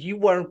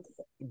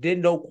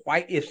 didn't know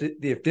quite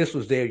if this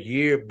was their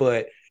year,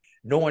 but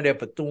knowing that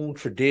Bethune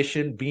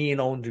tradition, being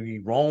on the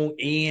wrong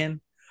end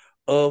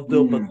of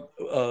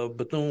the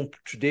Bethune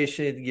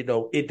tradition,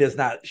 it does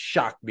not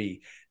shock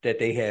me that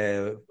they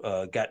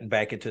have gotten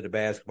back into the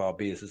basketball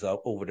business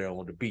over there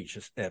on the beach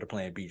instead of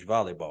playing beach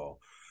volleyball.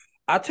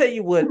 I'll tell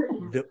you what,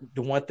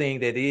 the one thing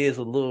that is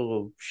a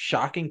little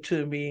shocking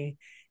to me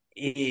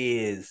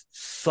is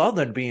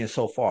Southern being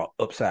so far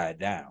upside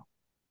down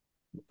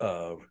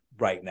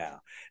right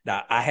now.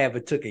 Now, I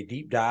haven't took a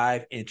deep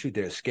dive into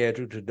their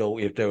schedule to know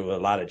if there were a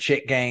lot of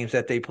check games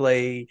that they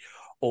played,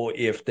 or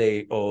if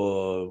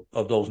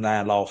of those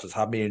 9 losses,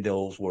 how many of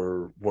those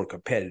were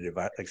competitive.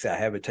 Like I said, I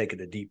haven't taken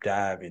a deep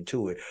dive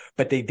into it,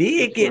 but they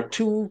did get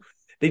 2.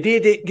 They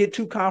did get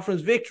 2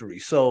 conference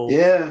victories. So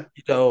yeah,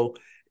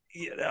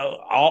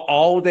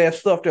 all that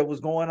stuff that was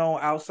going on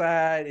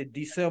outside in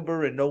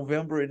December and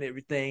November and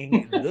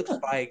everything, it looks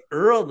like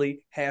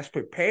early has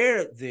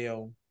prepared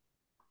them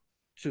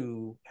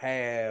to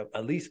have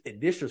at least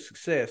initial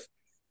success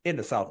in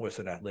the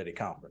Southwestern Athletic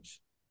Conference.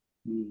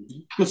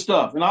 Good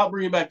stuff. And I'll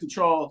bring it back to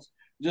Charles.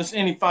 Just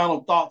any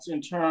final thoughts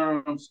in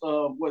terms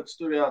of what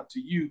stood out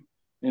to you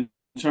in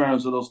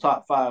terms of those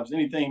top 5s?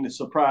 Anything that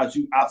surprised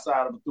you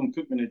outside of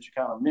Bethune-Cookman that you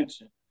kind of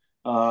mentioned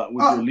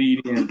with your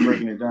lead in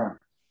breaking it down?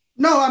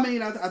 No, I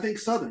mean, I think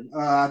Southern.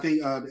 I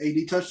think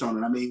AD touched on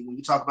it. I mean, when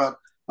you talk about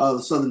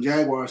the Southern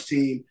Jaguars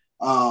team,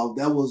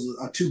 that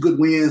was 2 good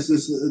wins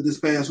this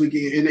past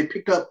weekend, and they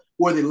picked up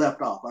where they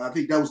left off. I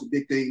think that was the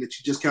big thing that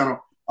you just kind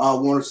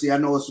of want to see. I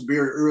know it's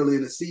very early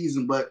in the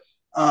season, but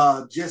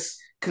just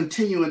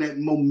continuing that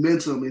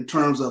momentum in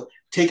terms of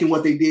taking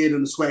what they did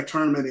in the SWAC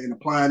tournament and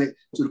applying it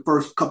to the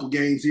first couple of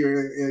games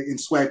here in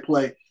SWAC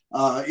play.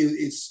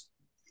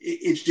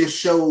 It just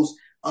shows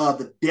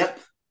the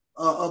depth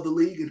of the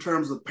league in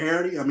terms of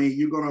parity. I mean,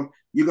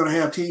 you're gonna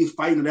have teams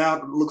fighting it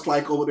out. It looks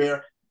like over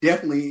there,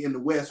 definitely in the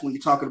West, when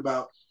you're talking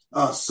about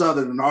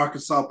Southern and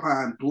Arkansas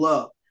Pine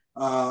Bluff.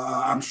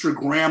 I'm sure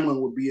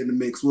Grambling would be in the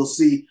mix. We'll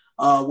see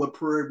what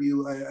Prairie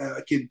View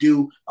can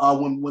do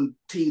when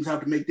teams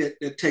have to make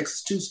that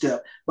Texas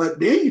 2-step. But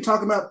then you're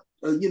talking about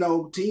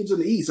teams in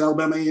the East,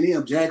 Alabama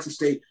A&M, Jackson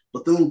State,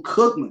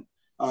 Bethune-Cookman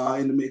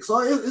in the mix. So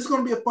it's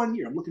going to be a fun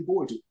year. I'm looking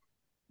forward to it.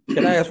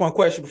 Can I ask one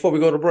question before we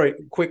go to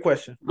break? Quick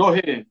question. Go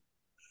ahead.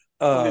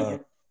 So,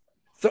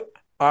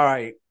 all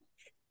right,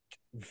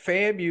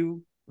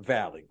 FAMU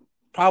Valley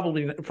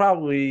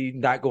probably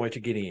not going to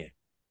get in.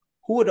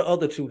 Who are the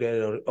other two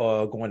that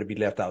are going to be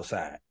left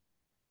outside?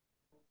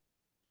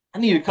 I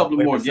need a couple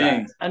of more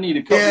games. I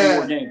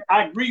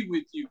agree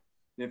with you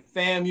that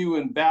FAMU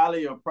and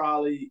Valley are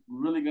probably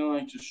really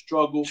going to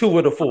struggle. 2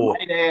 of the 4. I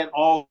might add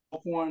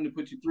Alcorn to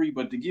put you 3,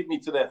 but to get me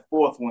to that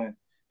 4th one,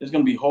 it's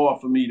going to be hard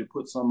for me to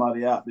put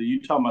somebody out there.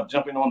 You talking about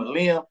jumping on the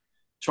limb?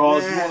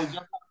 Charles, you want to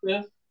jump out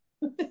there?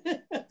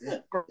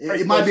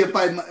 It might be a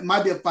fight. It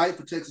might be a fight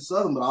for Texas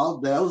Southern,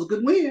 but that was a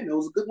good win. It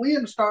was a good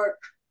win to start.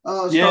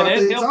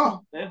 Things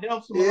off. That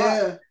helps them a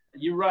lot.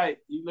 You're right.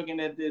 You're looking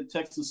at the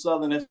Texas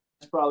Southern. That's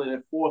probably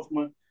that 4th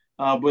one.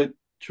 But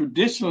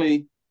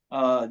traditionally,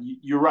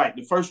 you're right.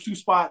 The first 2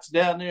 spots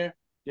down there,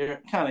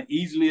 they're kind of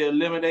easily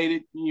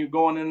eliminated when you're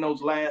going in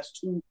those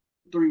last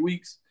 2-3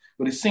 weeks.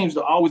 But it seems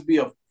to always be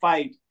a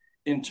fight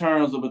in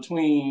terms of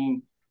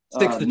between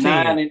 6 to 10.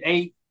 9 and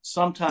 8,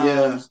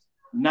 sometimes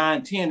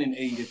 9, 10, and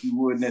 8, if you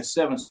would, in that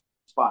 7th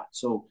spot.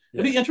 So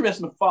it'll be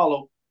interesting to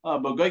follow.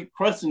 But great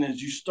question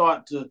is you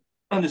start to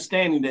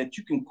understanding that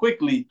you can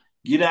quickly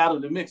get out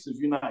of the mix if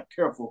you're not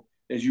careful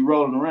as you're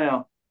rolling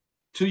around.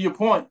 To your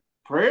point,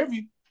 Prairie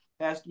View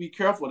has to be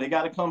careful. They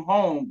got to come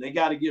home. They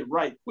got to get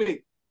right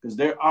quick because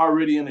they're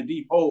already in a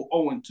deep hole,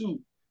 0-2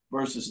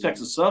 versus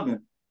Texas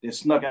Southern. They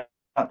snuck out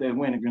that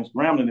win against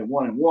Grambling at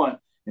 1-1.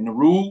 And the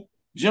rule,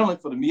 generally,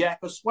 for the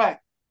MEACA SWAC,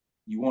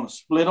 you want to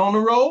split on the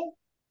road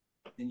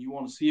and you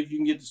want to see if you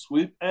can get the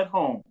sweep at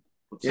home.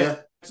 But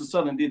Texas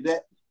Southern did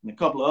that, and a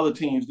couple of other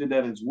teams did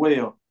that as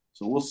well.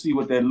 So we'll see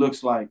what that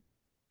looks like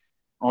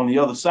on the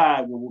other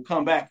side, where we'll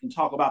come back and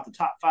talk about the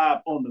top 5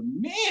 on the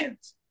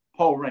men's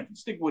poll ranking.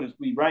 Stick with us.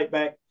 We'll be right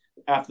back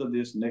after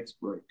this next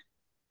break.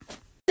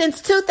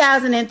 Since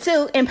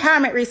 2002,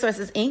 Empowerment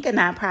Resources, Inc., a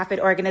nonprofit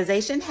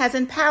organization, has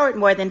empowered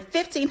more than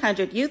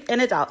 1,500 youth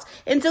and adults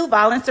in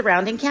Duval and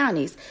surrounding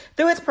counties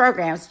through its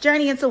programs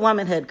Journey into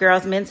Womanhood,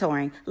 Girls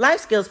Mentoring,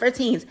 Life Skills for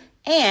Teens,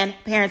 and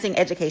parenting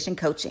education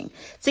coaching.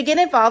 To get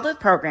involved with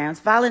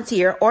programs,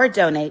 volunteer, or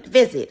donate,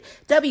 visit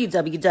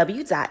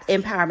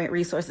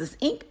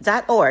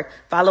www.empowermentresourcesinc.org.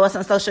 Follow us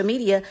on social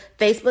media,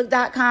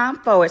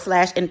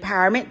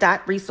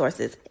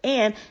 facebook.com/empowerment.resources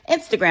and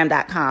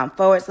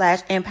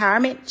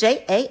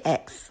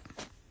instagram.com/empowermentjax.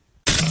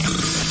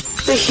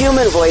 The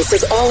human voice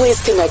has always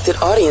connected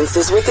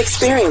audiences with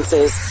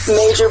experiences.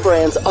 Major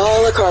brands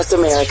all across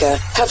America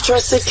have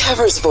trusted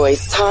Kever's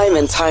voice time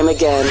and time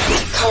again.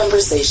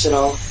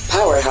 Conversational,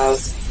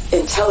 powerhouse,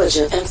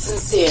 intelligent, and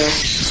sincere.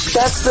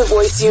 That's the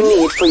voice you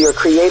need for your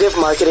creative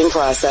marketing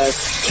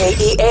process.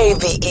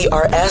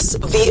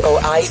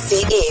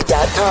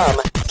 KEAVERSVOICE.com.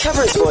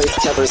 Kever's Voice,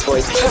 Kever's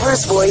Voice,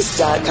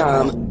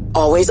 KeversVoice.com.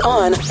 Always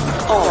on,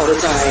 all the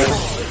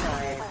time.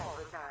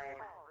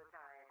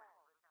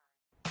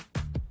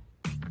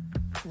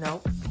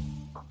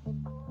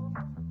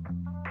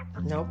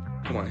 Nope.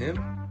 Come on, him?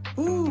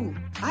 Ooh,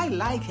 I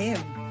like him.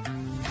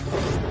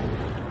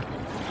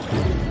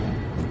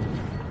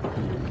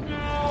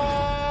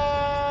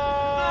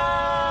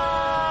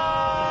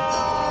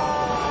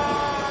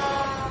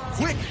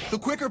 Quick, the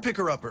quicker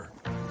picker-upper.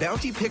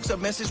 Bounty picks up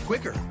messes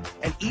quicker,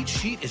 and each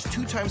sheet is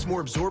 2 times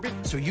more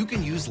absorbent, so you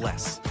can use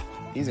less.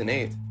 He's an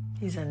 8.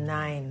 He's a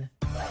 9.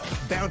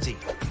 Bounty,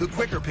 the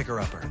quicker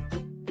picker-upper.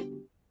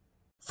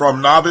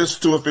 From novice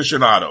to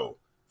aficionado,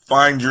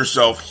 find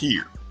yourself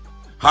here.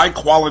 High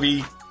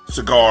quality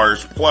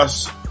cigars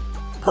plus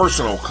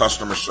personal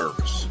customer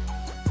service.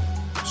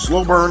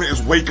 Slow Burn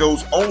is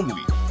Waco's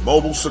only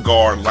mobile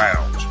cigar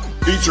lounge,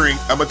 featuring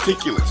a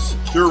meticulous,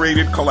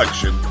 curated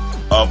collection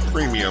of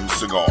premium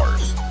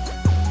cigars.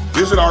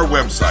 Visit our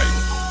website,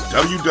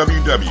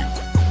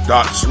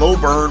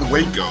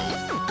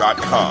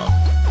 www.slowburnwaco.com.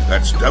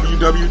 That's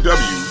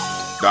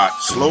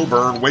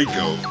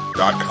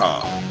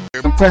www.slowburnwaco.com.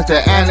 Press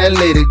the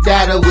analytic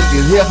data with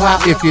your hip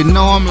hop. If you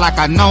know them like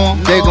I know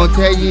them, they gon'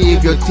 tell you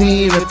if your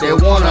team, if they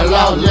wanna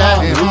law,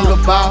 and who the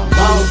ball.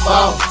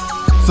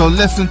 So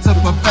listen to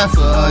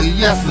Professor,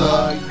 yes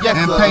sir,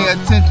 and pay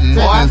attention,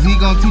 cause he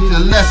gon' teach a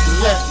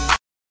lesson.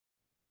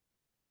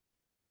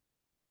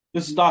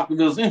 This is Dr.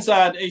 Mills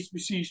inside the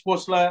HBCU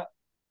Sports Lab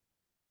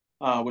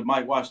with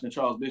Mike Washington,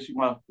 Charles Bishop.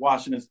 Mike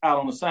Washington's out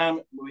on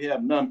assignment. We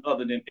have none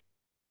other than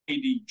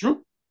A.D.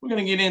 Drew. We're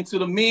going to get into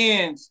the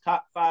men's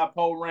top 5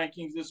 poll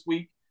rankings this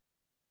week.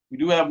 We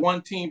do have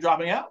one team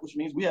dropping out, which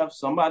means we have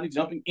somebody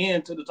jumping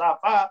into the top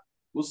 5.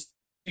 We'll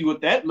see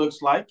what that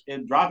looks like.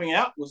 And dropping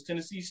out was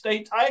Tennessee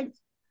State Tigers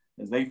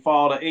as they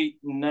fall to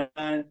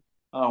 8-9,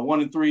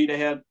 1-3. They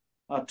had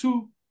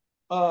 2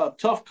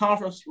 tough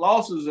conference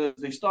losses as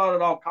they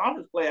started off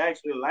conference play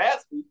actually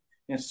last week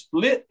and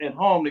split at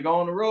home to go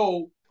on the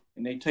road,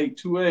 and they take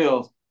 2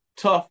 L's.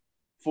 Tough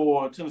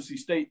for Tennessee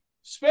State,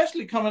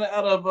 especially coming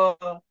out of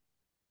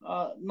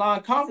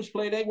non-conference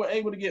play. They were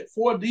able to get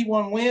 4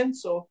 D1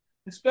 wins, so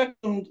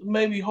expect them to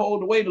maybe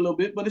hold the weight a little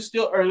bit, but it's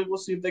still early. We'll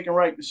see if they can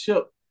right the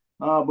ship.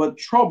 But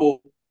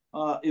trouble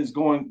is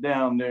going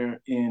down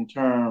there in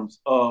terms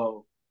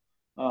of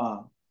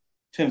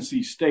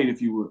Tennessee State,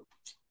 if you would.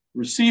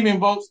 Receiving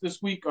votes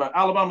this week are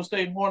Alabama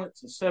State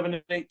Hornets,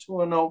 7-8,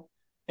 2-0,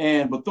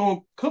 and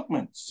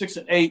Bethune-Cookman,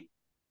 6-8,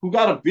 who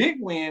got a big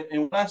win.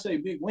 And when I say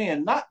big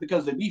win, not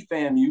because they beat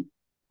FAMU,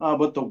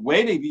 but the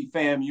way they beat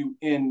FAMU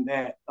in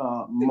that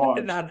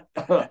March.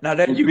 Now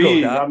there you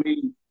go, Doc. I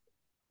mean,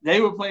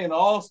 they were playing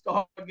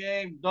all-star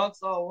game,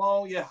 dunks all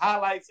along, your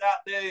highlights out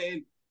there.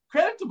 And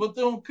credit to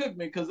Bethune-Cookman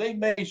because they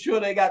made sure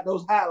they got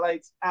those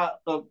highlights out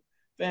of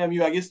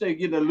FAMU. I guess they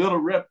get a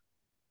little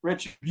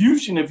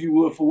retribution, if you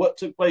would, for what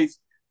took place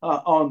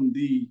on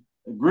the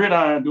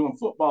gridiron during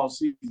football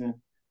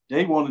season.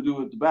 They want to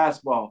do it to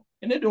basketball,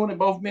 and they're doing it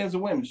both men's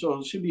and women, so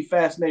it should be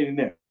fascinating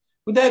there.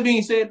 With that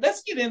being said,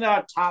 let's get into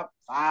our top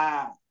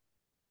 5.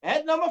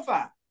 At number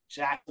 5,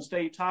 Jackson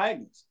State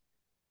Tigers.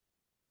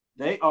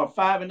 They are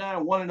 5-9,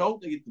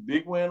 1-0. They get the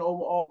big win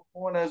over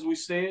Alcorn, as we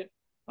said.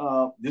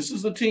 This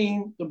is the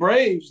team, the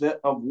Braves, that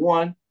have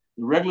won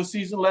the regular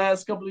season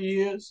last couple of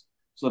years.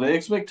 So the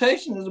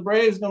expectation is the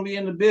Braves are going to be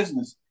in the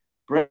business.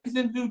 Braves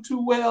didn't do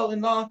too well in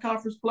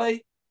non-conference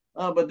play,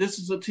 but this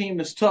is a team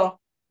that's tough.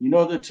 You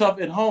know, they're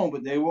tough at home,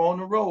 but they were on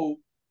the road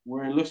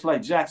where it looks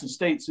like Jackson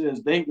State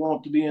says they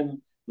want to be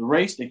in the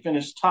race. They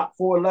finished top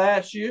 4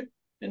 last year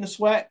in the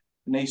SWAC,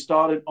 and they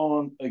started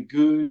on a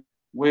good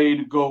way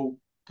to go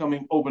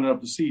opening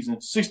up the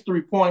season.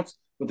 63 points,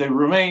 but they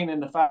remain in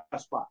the 5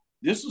 spot.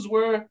 This is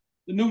where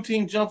the new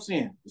team jumps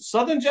in. The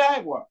Southern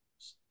Jaguars,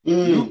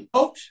 new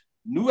coach,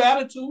 new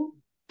attitude,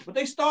 but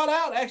they start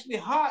out actually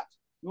hot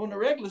during the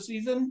regular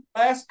season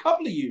last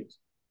couple of years.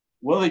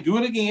 Well, they do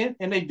it again,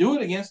 and they do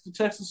it against the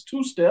Texas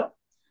two-step.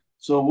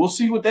 So we'll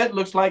see what that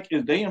looks like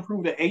as they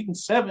improve to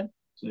 8-7.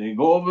 So they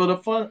go over the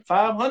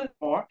 500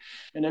 mark,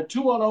 and they're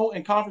 2-0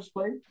 in conference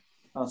play.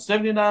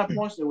 79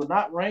 points. They were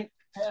not ranked.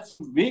 Had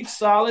some big,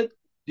 solid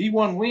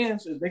D1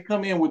 wins as they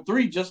come in with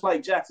 3, just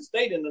like Jackson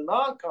State in the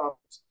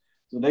non-conference.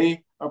 So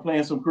they are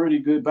playing some pretty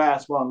good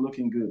basketball and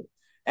looking good.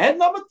 At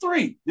number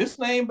 3, this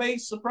name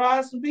base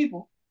surprised some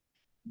people.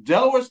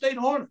 Delaware State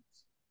Hornets.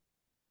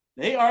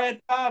 They are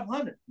at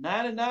 500,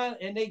 9-9,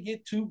 and they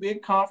get 2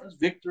 big conference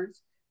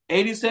victories,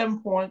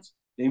 87 points.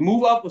 They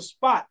move up a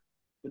spot.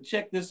 But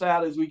check this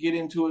out as we get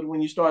into it.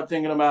 When you start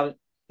thinking about it,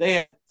 they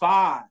had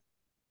 5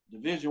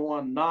 Division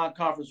I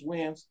non-conference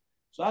wins.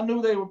 So I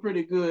knew they were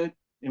pretty good.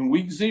 In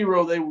week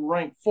 0, they were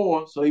ranked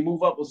 4, so they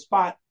move up a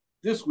spot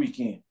this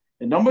weekend.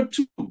 And number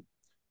 2,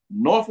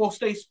 Norfolk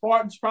State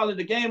Spartans, probably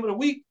the game of the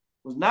week,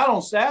 was not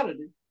on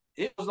Saturday.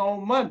 It was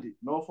on Monday.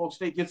 Norfolk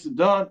State gets it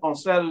done on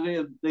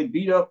Saturday. They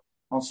beat up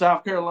on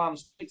South Carolina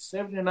State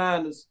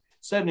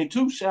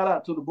 79-72. Shout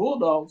out to the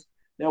Bulldogs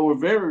that were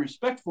very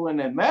respectful in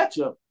that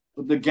matchup.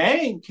 But the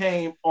game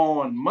came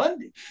on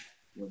Monday.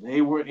 Well,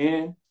 they were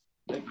in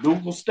the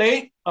Ducal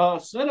State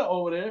Center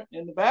over there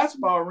in the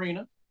basketball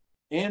arena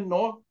in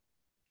North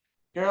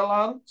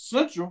Carolina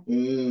Central.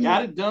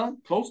 Got it done.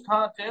 Close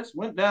contest.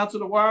 Went down to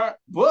the wire.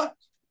 But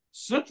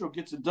Central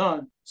gets it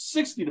done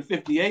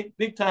 60-58.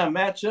 Big time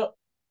matchup.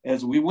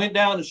 As we went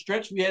down the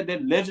stretch, we had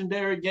that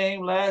legendary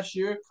game last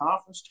year,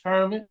 conference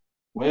tournament,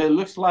 where it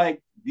looks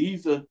like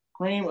these are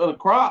cream of the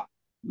crop,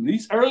 at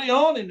least early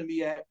on in the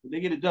MEAC, but they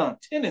get it done.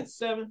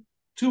 10-7,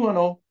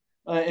 2-0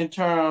 in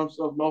terms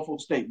of Norfolk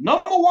State.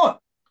 Number 1,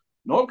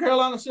 North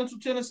Carolina Central,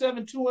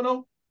 10-7,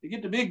 2-0. They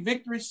get the big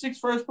victory, 6th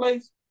first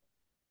place.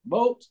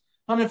 Votes,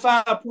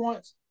 105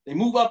 points. They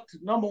move up to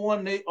number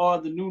 1. They are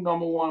the new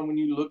number 1 when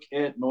you look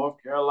at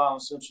North Carolina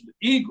Central. The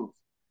Eagles,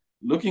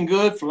 looking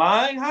good,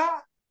 flying high.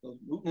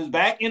 Newton is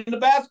back in the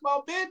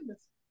basketball business.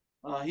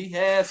 He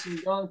has some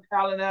young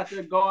talent out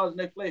there, guards, and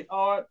they play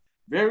hard.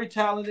 Very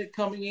talented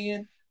coming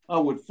in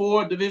with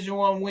 4 Division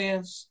I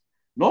wins.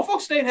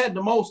 Norfolk State had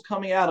the most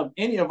coming out of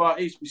any of our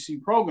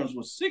HBC programs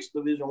with 6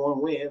 Division I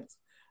wins.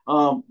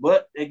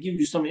 But that gives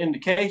you some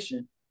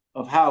indication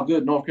of how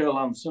good North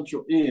Carolina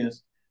Central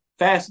is.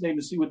 Fascinating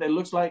to see what that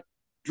looks like.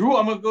 Drew,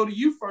 I'm going to go to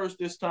you first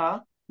this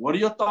time. What are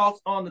your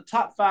thoughts on the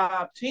top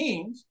 5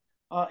 teams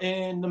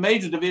in the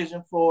major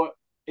division for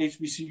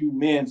HBCU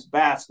men's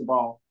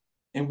basketball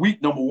in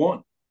week number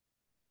 1?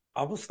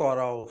 I will start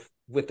off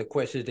with the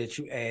question that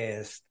you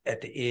asked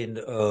at the end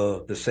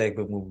of the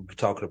segment when we were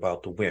talking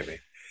about the women.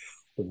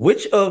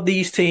 Which of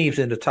these teams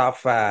in the top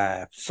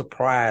 5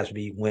 surprised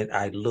me when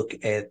I look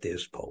at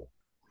this poll?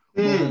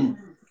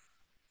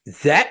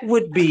 That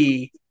would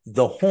be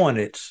the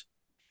Hornets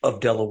of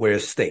Delaware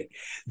State.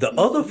 The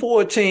other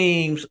 4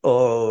 teams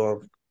are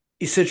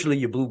essentially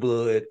your blue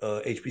blood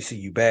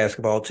HBCU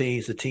basketball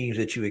teams, the teams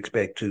that you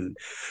expect to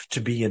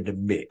be in the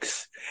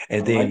mix.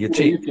 And then your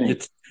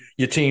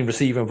team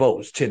receiving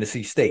votes,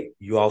 Tennessee State,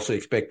 you also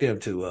expect them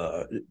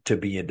to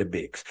be in the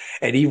mix.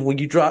 And even when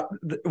you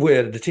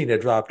the team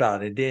that dropped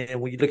out, and then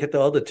when you look at the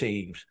other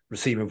teams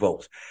receiving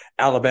votes,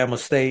 Alabama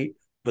State,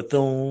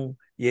 Bethune,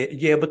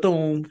 Yeah,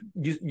 Bethune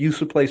used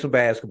to play some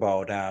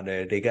basketball down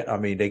there. They got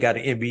an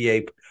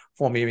NBA,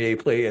 former NBA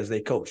player as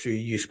their coach. So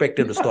you expect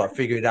them to start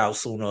figuring it out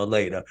sooner or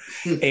later.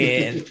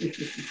 And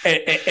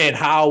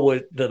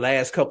Howard, the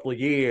last couple of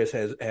years,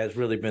 has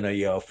really been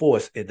a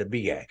force in the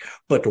BA.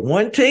 But the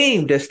one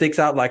team that sticks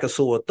out like a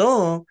sore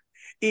thumb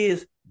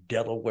is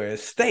Delaware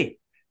State.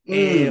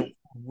 And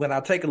when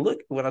I take a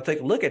look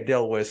at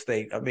Delaware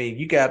State, I mean,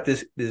 you got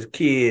this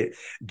kid,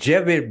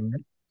 Jevin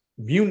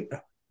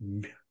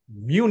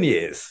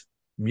Muniz.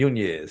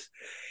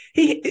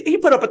 He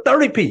put up a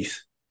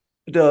 30-piece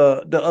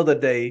the other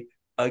day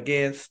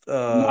against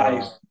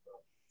Morgan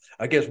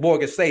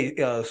State,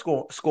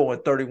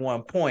 scoring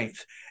 31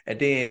 points, and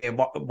then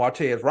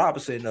Martez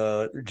Robinson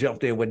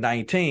jumped in with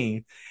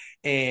 19.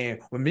 And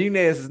when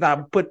Muniz is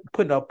not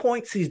putting up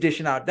points, he's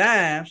dishing out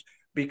dimes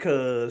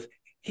because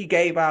he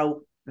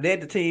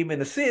led the team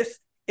in assists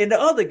in the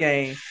other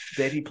game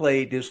that he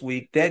played this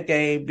week. That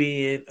game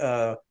being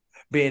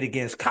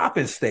against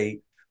Coppin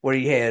State, where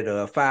he had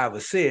 5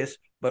 assists,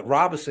 but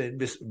Robinson,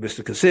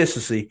 Mr.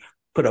 Consistency,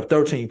 put up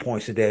 13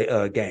 points in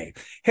that game.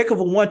 Heck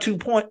of a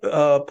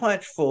 1-2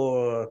 punch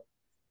for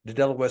the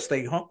Delaware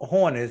State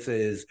Hornets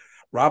as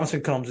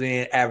Robinson comes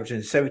in averaging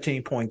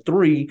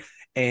 17.3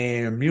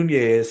 and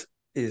Muniz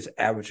is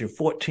averaging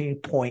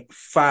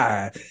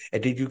 14.5.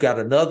 And then you got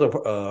another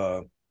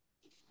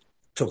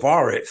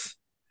Tavares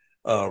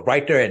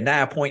right there at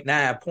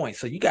 9.9 points.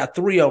 So you got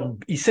 3 of them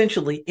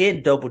essentially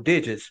in double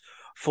digits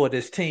for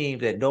this team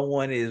that no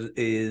one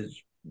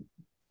is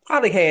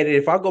probably had it.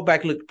 If I go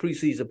back and look at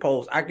preseason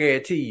polls, I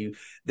guarantee you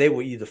they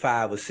were either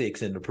 5 or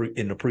 6 in the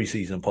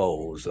preseason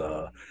polls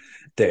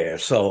there.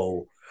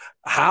 So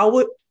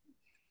Howard,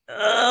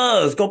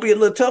 it's gonna be a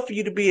little tough for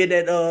you to be in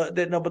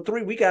that number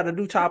 3. We got a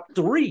new top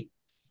 3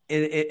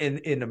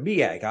 in the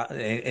MEAC,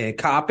 and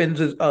Coppins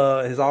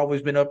has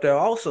always been up there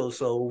also.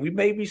 So we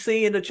may be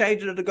seeing the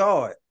changing of the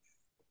guard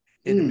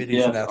in the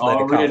Mid-Eastern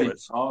Athletic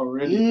Conference.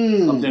 Already.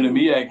 Up in the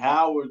MEAC,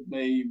 Howard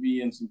may be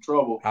in some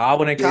trouble.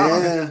 Howard and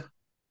Coppins.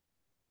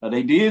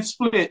 They did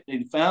split.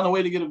 They found a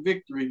way to get a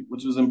victory,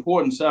 which was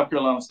important. South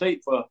Carolina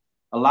State for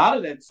a lot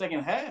of that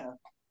second half.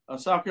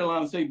 South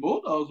Carolina State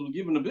Bulldogs were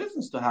giving the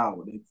business to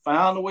Howard. They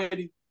found a way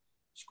to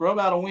scrub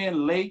out a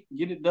win late,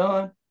 get it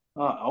done,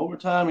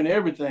 overtime and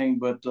everything,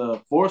 but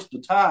forced the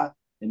tie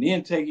and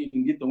then take it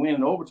and get the win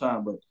in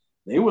overtime. But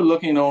they were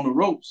looking on the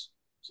ropes.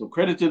 So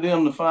credit to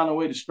them to find a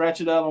way to scratch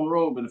it out on the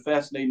road, but it's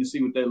fascinating to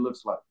see what that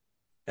looks like.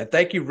 And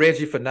thank you,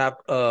 Reggie, for not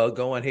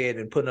going ahead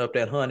and putting up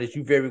that 100.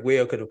 You very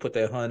well could have put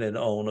that 100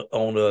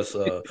 on us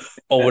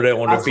over there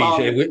on the beach.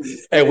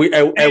 And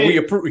we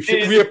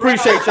appreciate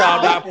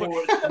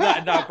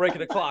y'all not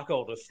breaking the clock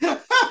on us.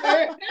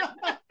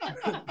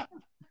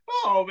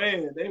 Oh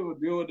man, they were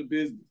doing the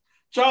business.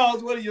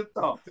 Charles, what are your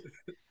thoughts?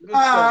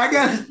 I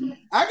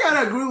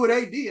gotta agree with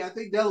AD. I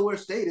think Delaware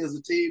State is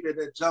a team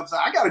that jumps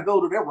out. I gotta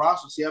go to their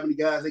roster, see how many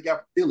guys they got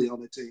from Philly on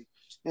their team.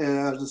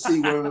 And to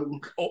see where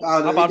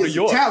how about New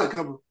York? Talent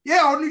coming.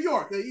 Yeah, or New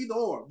York, either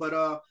or. But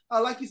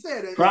like you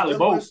said, probably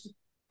both.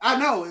 I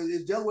know.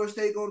 Is Delaware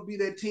State going to be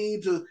that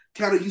team to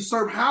kind of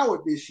usurp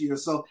Howard this year?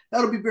 So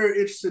that'll be very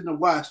interesting to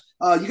watch.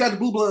 You got the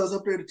Blue Bloods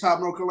up there at the top,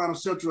 North Carolina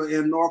Central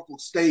and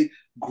Norfolk State.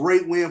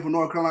 Great win for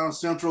North Carolina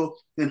Central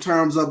in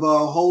terms of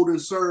hold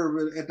and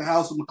serve at the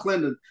House of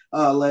McClendon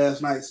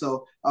last night.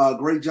 So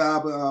great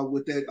job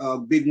with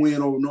that big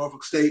win over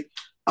Norfolk State.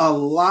 A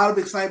lot of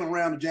excitement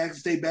around the Jackson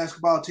State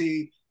basketball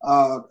team.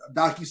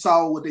 Doc, you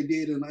saw what they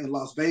did in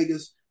Las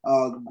Vegas.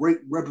 Great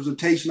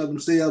representation of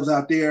themselves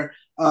out there.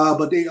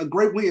 But they a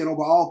great win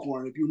over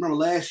Alcorn. If you remember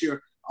last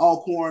year,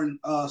 Alcorn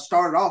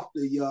started off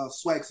the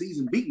SWAC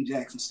season beating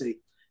Jackson State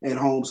at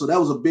home. So that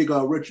was a big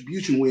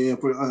retribution win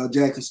for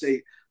Jackson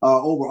State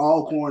over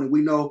Alcorn. And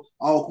we know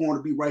Alcorn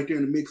will be right there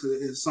in the mix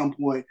at some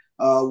point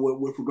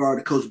with regard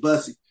to Coach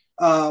Bussey.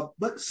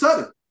 But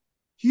Southern,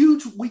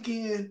 huge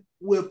weekend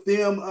with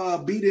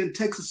them beating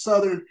Texas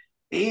Southern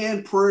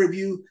and Prairie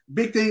View.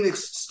 Big thing that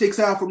sticks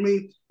out for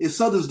me is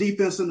Southern's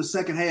defense in the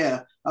second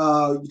half.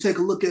 You take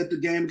a look at the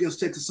game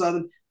against Texas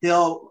Southern.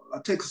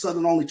 Texas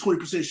Southern only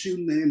 20%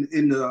 shooting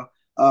in the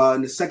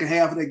second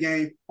half of the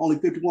game, only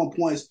 51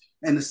 points.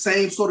 And the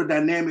same sort of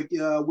dynamic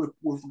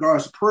with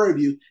regards to Prairie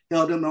View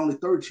held them to only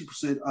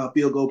 32%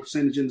 field goal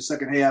percentage in the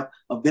second half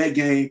of that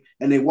game,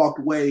 and they walked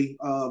away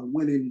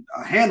winning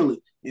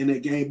handily in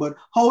that game. But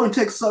holding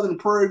Texas Southern and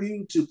Prairie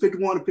View to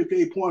 51 and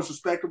 58 points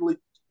respectively,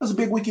 that's a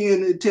big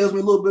weekend. It tells me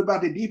a little bit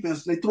about their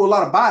defense. They threw a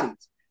lot of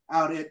bodies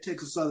out at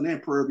Texas Southern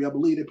and Prairie View. I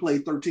believe they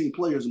played 13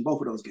 players in both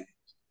of those games.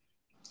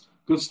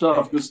 Good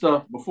stuff.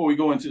 Before we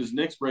go into this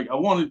next break, I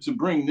wanted to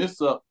bring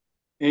this up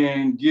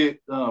and get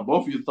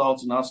both of your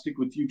thoughts, and I'll stick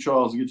with you,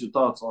 Charles, and get your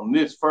thoughts on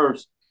this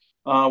first.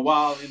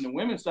 While in the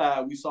women's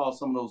side, we saw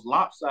some of those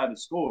lopsided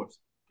scores,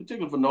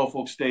 particularly for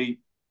Norfolk State.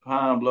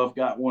 Pine Bluff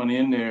got one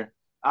in there.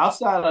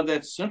 Outside of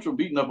that Central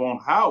beating up on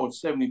Howard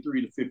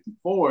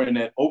 73-54 in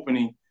that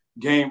opening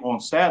game on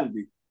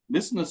Saturday,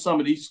 listen to some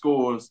of these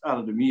scores out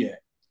of the MEAC.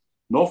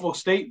 Norfolk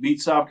State beat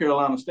South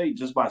Carolina State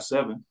just by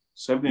 7,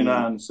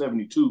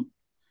 79-72.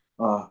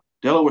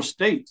 Delaware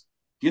State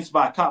gets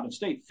by Coppin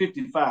State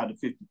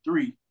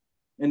 55-53.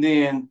 And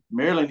then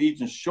Maryland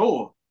Eastern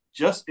Shore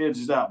just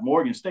edges out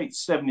Morgan State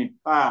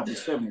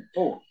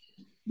 75-74.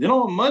 Then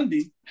on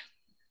Monday,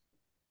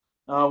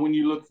 when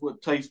you look for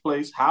what takes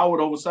place,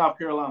 Howard over South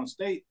Carolina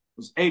State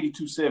was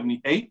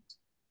 82-78.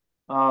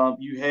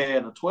 You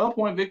had a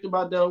 12-point victory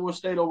by Delaware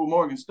State over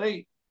Morgan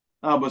State,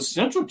 but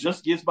Central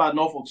just gets by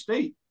Norfolk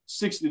State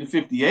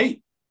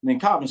 60-58. And then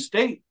Coppin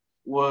State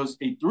was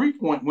a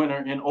 3-point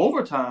winner in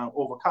overtime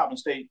over Coppin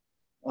State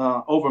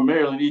over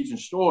Maryland Eastern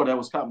Shore. That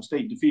was Coppin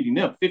State defeating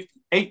them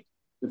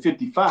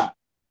 58-55.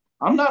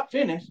 I'm not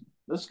finished.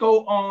 Let's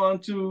go on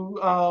to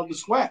the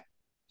SWAC.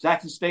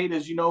 Jackson State,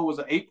 as you know, was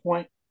an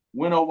 8-point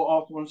win over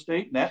Alcorn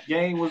State. And that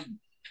game was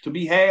to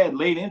be had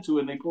late into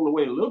it, and they pulled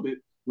away a little bit,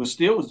 but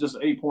still was just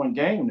an 8-point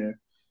game there.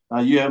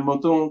 You have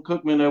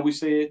Bethune-Cookman, that we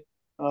said,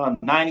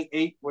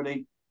 98, where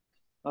they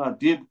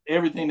did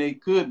everything they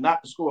could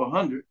not to score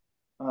 100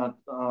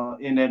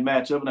 in that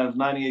matchup, and that was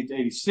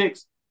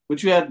 98-86.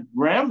 But you had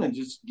Grambling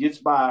just gets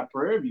by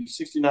Prairie View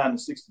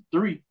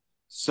 69-63,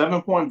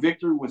 7-point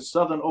victory with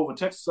Southern over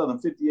Texas Southern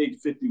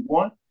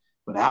 58-51.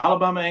 But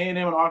Alabama A&M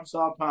and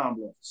Arkansas Pine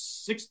Bluff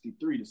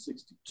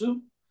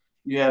 63-62.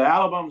 You had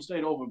Alabama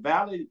State over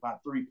Valley by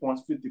 3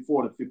 points,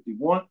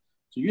 54-51.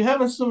 So you're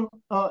having some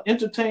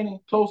entertaining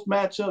close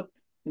matchup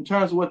in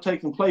terms of what's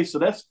taking place. So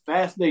that's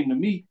fascinating to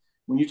me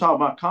when you talk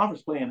about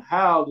conference play and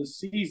how this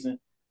season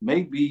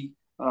may be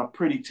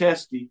pretty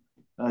testy.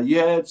 You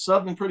had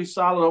Southern pretty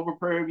solid over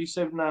Prairie View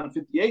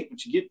 79-58,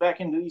 but you get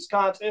back into these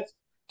contests,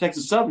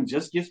 Texas Southern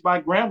just gets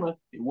by Grambling.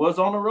 It was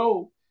on the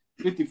road,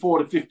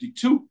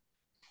 54-52.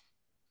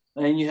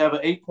 And you have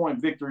an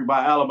 8-point victory by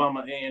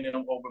Alabama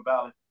A&M over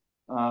Valley,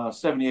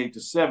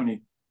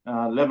 78-70.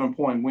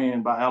 11-point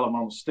win by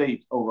Alabama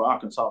State over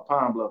Arkansas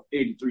Pine Bluff,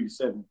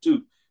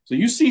 83-72. So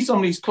you see some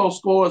of these close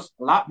scores,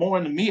 a lot more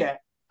in the MEAC,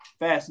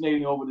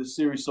 fascinating over this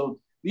series. So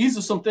these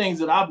are some things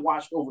that I've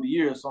watched over the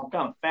years. So I'm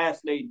kind of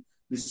fascinated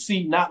to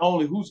see not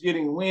only who's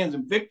getting wins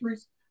and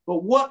victories,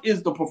 but what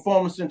is the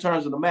performance in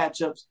terms of the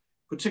matchups,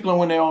 particularly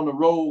when they're on the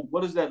road.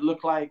 What does that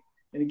look like?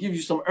 And it gives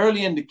you some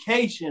early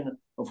indication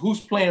of who's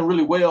playing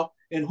really well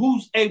and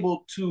who's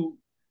able to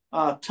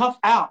tough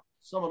out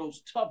some of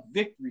those tough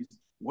victories,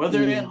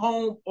 whether at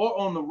home or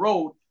on the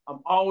road. I'm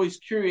always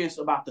curious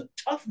about the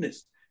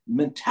toughness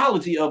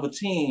mentality of a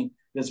team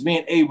that's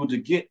being able to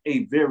get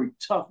a very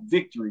tough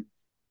victory,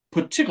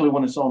 particularly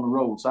when it's on the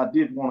road. So I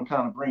did want to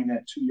kind of bring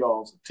that to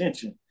y'all's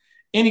attention.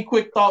 Any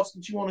quick thoughts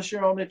that you want to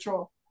share on that,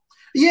 Charles?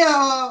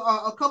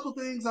 Yeah, a couple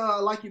things,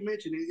 like you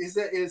mentioned,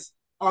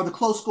 are the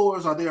close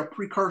scores, are they a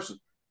precursor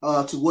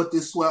to what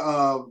this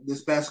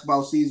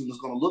basketball season is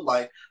going to look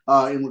like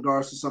in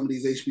regards to some of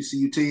these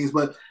HBCU teams?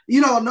 But,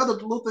 another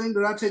little thing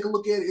that I take a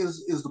look at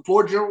is the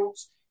floor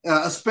generals,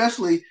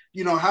 especially,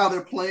 how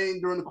they're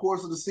playing during the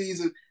course of the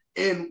season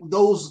and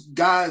those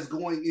guys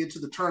going into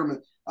the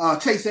tournament.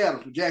 Chase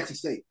Adams from Jackson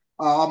State.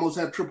 Almost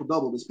had a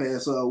triple-double this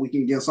past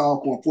weekend against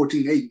Alcorn,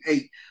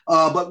 14-8-8.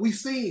 But we've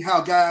seen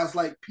how guys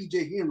like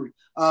P.J. Henry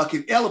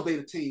can elevate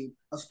a team,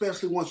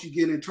 especially once you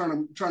get in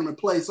tournament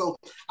play. So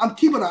I'm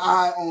keeping an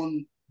eye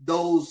on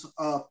those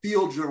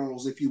field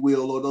generals, if you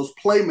will, or those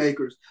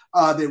playmakers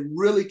that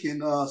really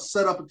can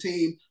set up a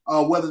team,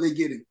 whether they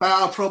get in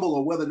foul trouble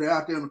or whether they're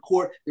out there in the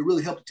court, they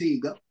really help the team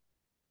go.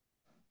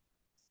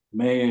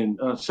 Man,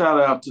 shout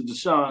out to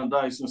Deshaun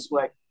Dyson,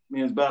 SWAC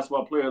Men's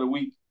Basketball Player of the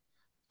Week,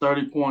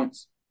 30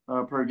 points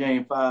per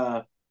game,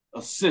 5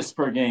 assists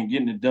per game,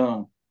 getting it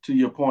done. To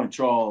your point,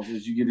 Charles,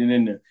 as you get it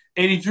in there.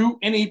 Eddie Drew,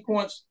 any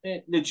points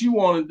that you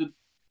wanted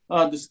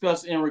to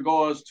discuss in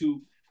regards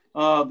to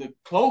the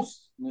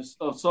closeness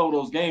of some of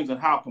those games and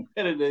how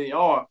competitive they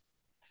are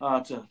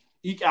to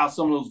eke out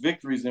some of those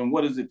victories, and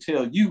what does it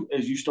tell you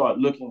as you start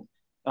looking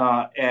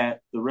at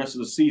the rest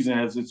of the season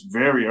as it's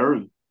very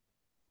early?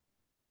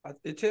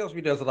 It tells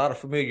me there's a lot of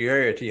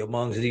familiarity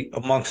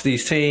amongst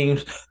these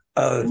teams.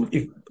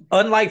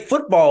 Unlike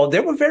football,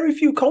 there were very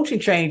few coaching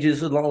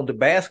changes along the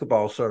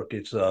basketball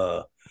circuits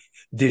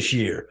this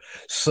year.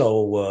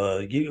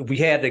 So we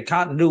had the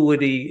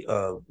continuity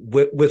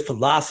with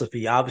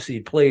philosophy.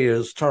 Obviously,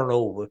 players turn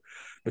over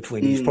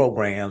between these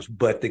programs,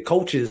 but the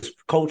coaches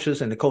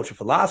and the coaching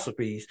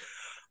philosophies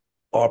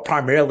are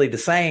primarily the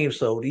same.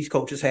 So these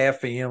coaches have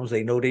films.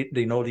 They know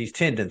these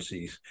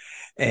tendencies.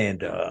 And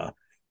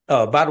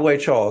by the way,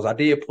 Charles, I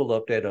did pull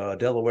up that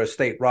Delaware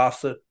State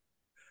roster.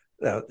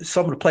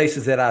 Some of the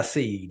places that I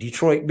see: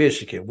 Detroit,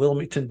 Michigan;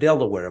 Wilmington,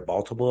 Delaware;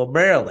 Baltimore,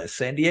 Maryland;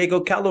 San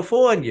Diego,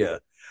 California;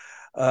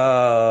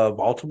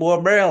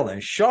 Baltimore,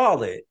 Maryland;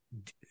 Charlotte.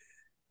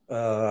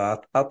 I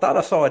thought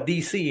I saw a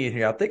DC in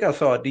here. I think I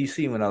saw a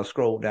DC when I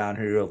scrolled down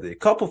here over there. A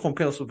couple from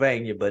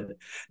Pennsylvania, but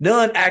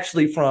none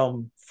actually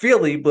from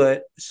Philly.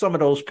 But some of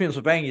those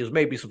Pennsylvanians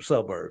may be some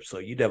suburbs, so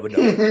you never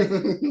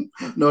know.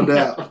 No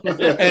doubt.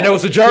 And there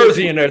was a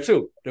Jersey in there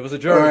too. There was a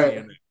Jersey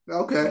in there.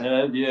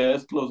 Okay. Yeah,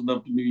 it's close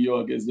enough to New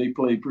York as they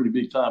play pretty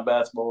big time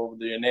basketball over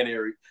there in that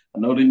area. I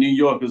know the New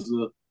Yorkers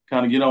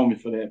kind of get on me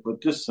for that,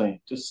 but just saying.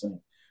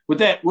 With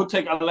that, we'll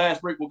take our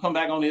last break. We'll come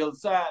back on the other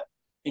side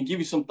and give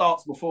you some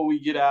thoughts before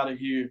we get out of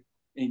here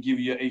and give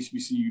you your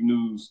HBCU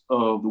news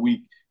of the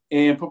week.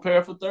 And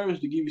prepare for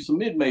Thursday to give you some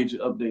mid-major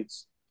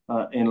updates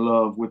in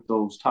love with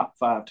those top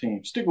 5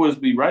 teams. Stick with us.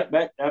 Be right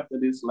back after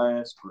this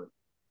last break.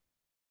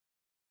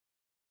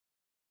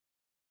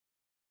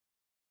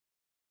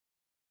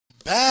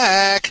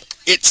 Back.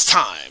 It's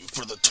time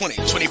for the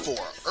 2024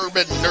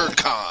 Urban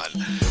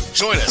NerdCon.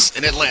 Join us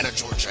in Atlanta,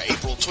 Georgia,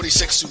 April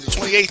 26th through the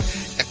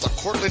 28th at the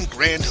Cortland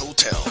Grand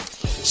Hotel.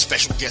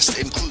 Special guests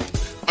include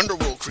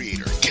Underworld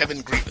creator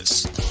Kevin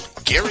Grievous,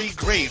 Gary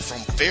Gray from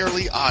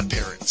Fairly Odd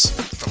Parents,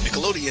 from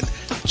Nickelodeon,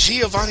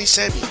 Giovanni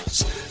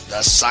Samuels,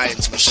 the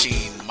Science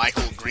Machine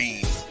Michael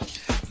Green,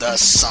 the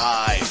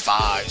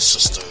Sci-Fi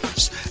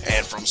Sisters,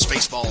 and from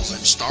Spaceballs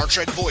and Star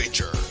Trek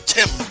Voyager,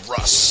 Tim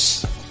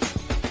Russ.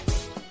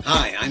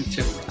 Hi, I'm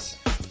Tim Russ.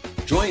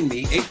 Join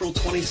me April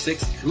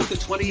 26th through the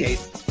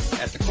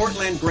 28th at the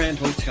Cortland Grand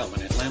Hotel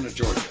in Atlanta,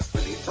 Georgia for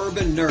the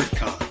Urban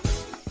NerdCon.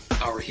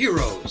 Our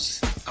heroes,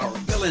 our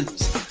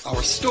villains,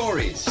 our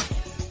stories.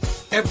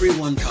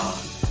 Everyone con.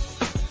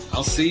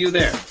 I'll see you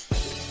there.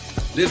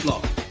 Live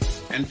long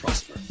and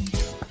prosper.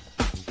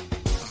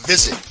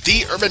 Visit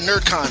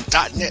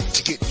theurbannerdcon.net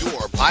to get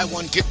your buy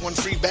one, get one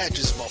free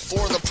badges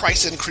before the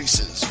price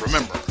increases.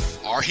 Remember,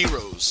 our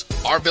heroes,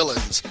 our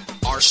villains,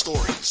 our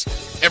stories.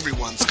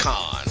 Everyone's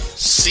con.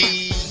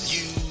 See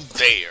you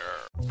there.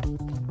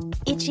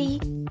 Itchy,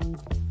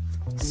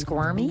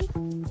 squirmy,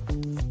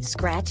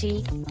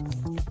 scratchy,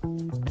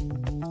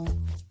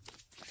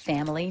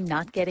 family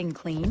not getting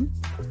clean?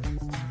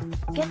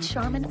 Get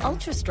Charmin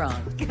Ultra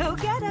Strong. Go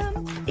get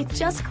 'em. It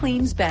just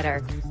cleans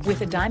better.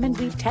 With a diamond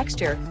weave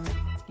texture,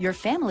 your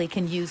family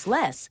can use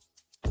less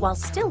while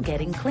still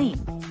getting clean.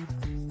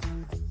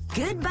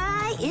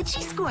 Goodbye,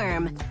 itchy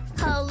squirm.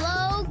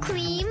 Hello,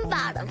 cream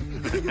bottom.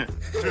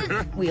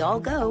 We all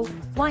go.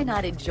 Why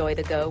not enjoy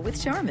the go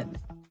with Charmin?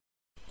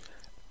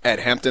 At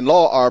Hampton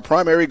Law, our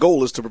primary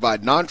goal is to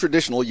provide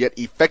non-traditional yet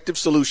effective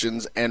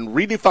solutions and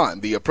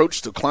redefine the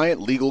approach to client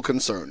legal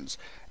concerns.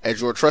 As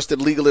your trusted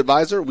legal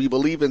advisor, we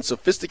believe in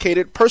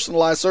sophisticated,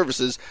 personalized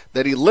services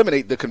that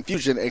eliminate the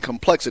confusion and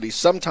complexity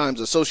sometimes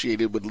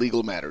associated with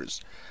legal matters.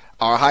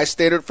 Our high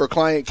standard for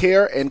client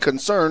care and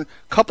concern,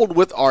 coupled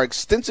with our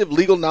extensive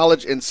legal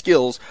knowledge and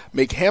skills,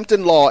 make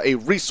Hampton Law a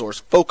resource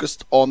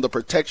focused on the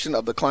protection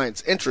of the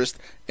client's interest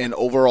and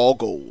overall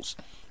goals.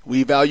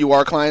 We value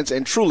our clients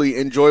and truly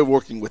enjoy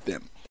working with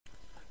them.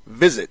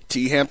 Visit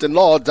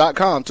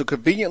thamptonlaw.com to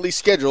conveniently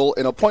schedule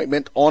an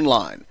appointment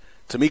online.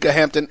 Tamika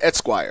Hampton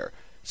Esquire,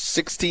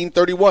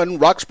 1631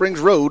 Rock Springs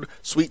Road,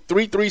 Suite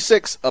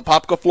 336,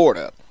 Apopka,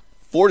 Florida,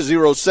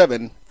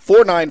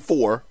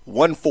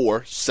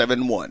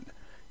 407-494-1471.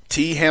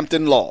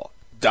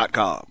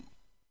 thamptonlaw.com.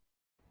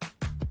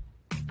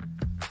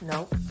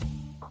 Nope.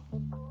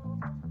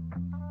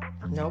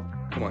 Nope.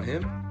 Come on,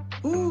 him.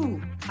 Ooh,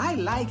 I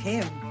like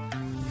him.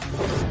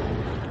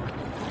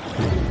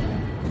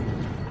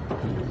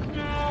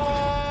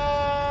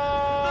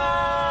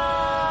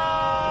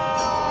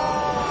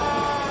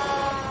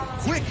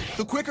 Quick,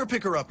 the quicker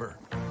picker-upper.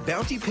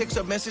 Bounty picks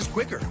up messes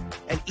quicker,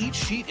 and each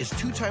sheet is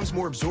 2 times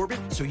more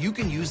absorbent, so you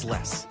can use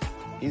less.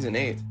 He's an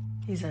 8.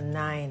 He's a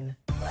 9.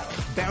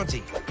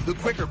 Bounty, the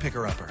quicker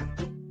picker-upper.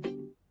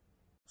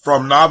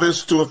 From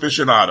novice to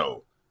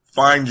aficionado,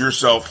 find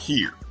yourself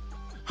here.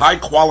 High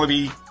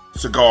quality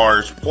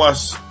cigars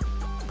plus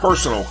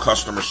personal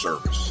customer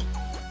service.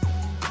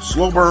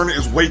 Slow Burn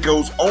is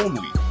Waco's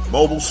only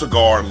mobile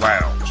cigar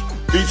lounge,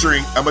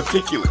 featuring a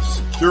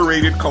meticulous,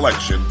 curated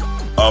collection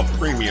of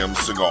premium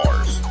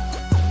cigars.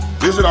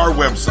 Visit our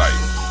website,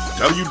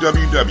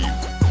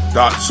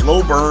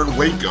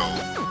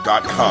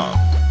 www.slowburnwaco.com.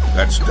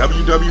 That's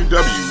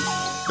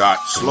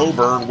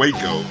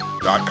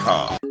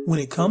www.slowburnwaco.com. When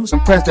it comes to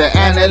press the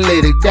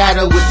analytic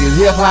data with your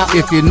hip hop,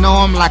 if you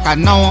know them like I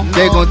know them,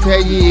 they gon'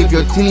 tell you if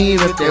your team,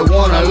 if they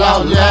wanna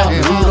love,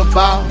 and who the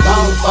ball.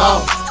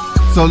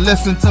 So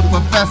listen to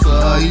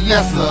Professor,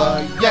 yes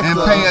sir, and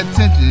pay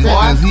attention,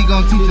 cause he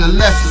gon' teach a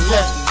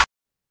lesson.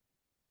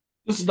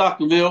 This is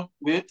Dr. Bill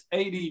with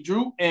A.D.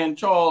 Drew and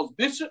Charles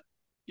Bishop,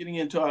 getting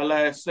into our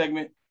last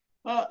segment.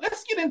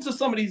 Let's get into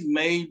some of these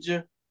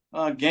major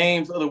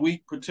games of the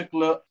week,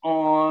 particular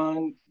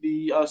on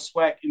the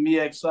SWAC and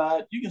MEAC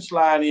side. You can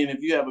slide in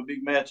if you have a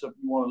big matchup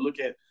you want to look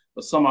at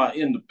for some of our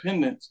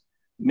independents,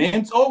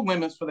 men's or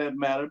women's for that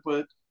matter.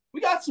 But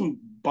we got some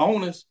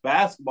bonus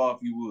basketball,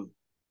 if you would,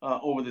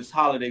 over this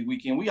holiday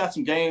weekend. We got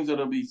some games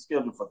that'll be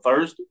scheduled for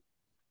Thursday.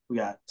 We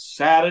got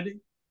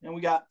Saturday, and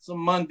we got some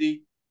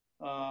Monday,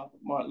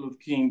 Martin Luther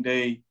King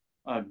Day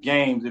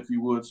games, if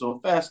you would. So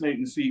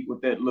fascinating to see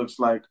what that looks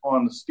like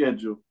on the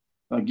schedule,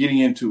 getting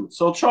into it.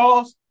 So,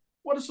 Charles,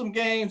 what are some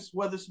games,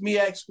 whether it's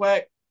MEAC,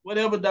 SWAC,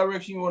 whatever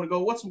direction you want to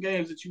go, what's some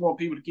games that you want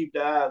people to keep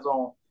their eyes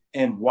on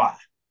and why?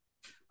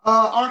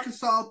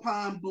 Arkansas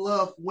Pine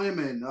Bluff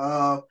women,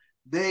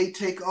 they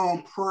take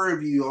on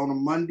Prairie View on a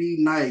Monday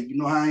night. You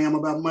know how I am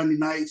about Monday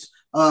nights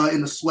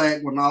in the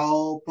SWAC when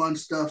all fun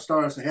stuff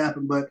starts to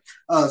happen. But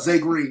Zay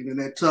Green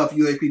and that tough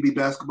UAPB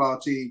basketball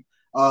team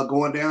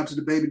going down to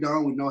the Baby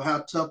Dome. We know how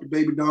tough the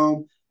Baby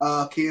Dome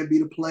can be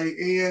to play.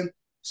 And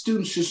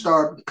students should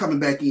start coming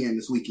back in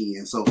this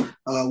weekend. So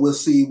we'll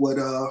see what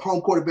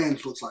home court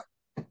advantage looks like.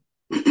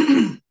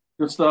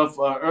 Good stuff.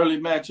 Early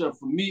matchup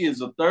for me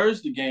is a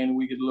Thursday game.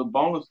 We get a little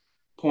bonus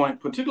point,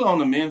 particularly on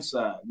the men's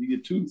side. You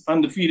get two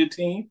undefeated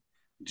teams,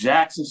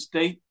 Jackson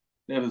State,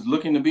 that is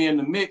looking to be in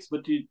the mix,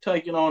 but you're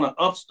taking on an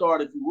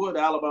upstart, if you would,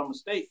 Alabama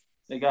State.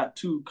 They got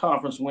 2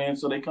 conference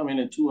wins, so they come in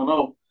at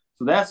 2-0.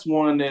 So that's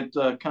one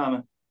that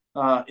kind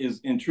of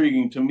is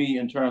intriguing to me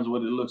in terms of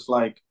what it looks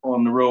like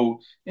on the road.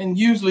 And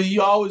usually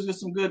you always get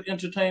some good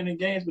entertaining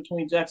games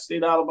between Jackson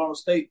State and Alabama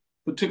State,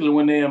 particularly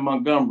when they're in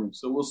Montgomery.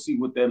 So we'll see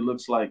what that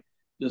looks like,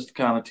 just to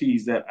kind of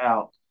tease that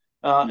out.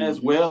 As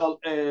well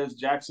as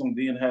Jackson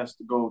then has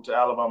to go to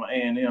Alabama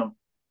A&M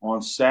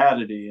on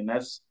Saturday, and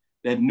that's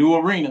that new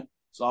arena.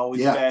 It's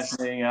always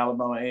fascinating.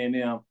 Alabama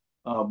A&M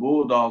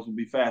Bulldogs will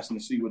be fascinating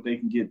to see what they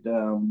can get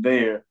down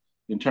there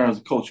in terms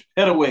of Coach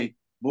Pettaway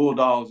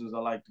Bulldogs, as I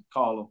like to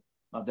call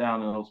them,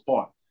 down in those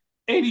parts.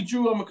 80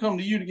 Drew, I'm going to come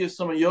to you to get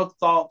some of your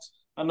thoughts.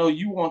 I know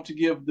you want to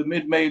give the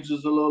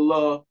mid-majors a little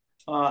love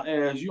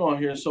as you're on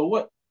here. So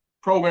what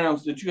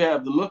programs that you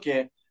have to look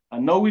at? I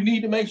know we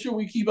need to make sure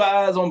we keep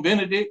our eyes on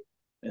Benedict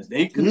as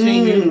they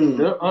continue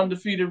their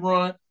undefeated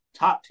run,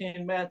 top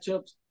 10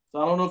 matchups.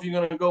 So I don't know if you're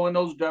going to go in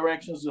those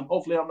directions, and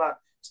hopefully I'm not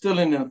still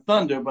in the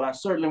thunder, but I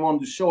certainly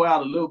wanted to show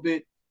out a little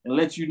bit and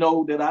let you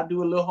know that I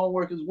do a little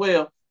homework as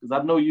well, because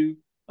I know you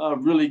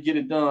really get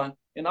it done.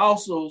 And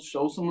also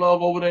show some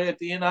love over there at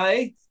the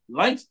NIA.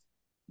 Langston,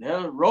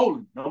 they're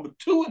rolling. Number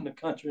 2 in the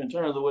country in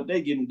terms of what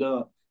they're getting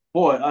done.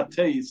 Boy, I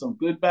tell you, some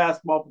good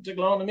basketball,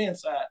 particularly on the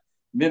men's side,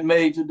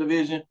 mid-major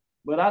division.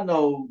 But I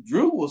know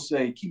Drew will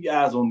say keep your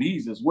eyes on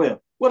these as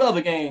well. What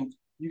other games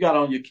you got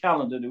on your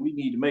calendar that we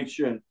need to make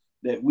sure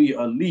that we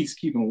are at least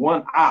keeping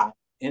one eye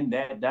in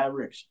that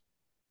direction?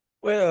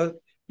 Well,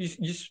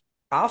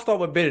 I'll start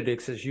with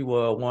Benedict, since you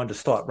wanted to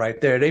start right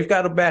there. They've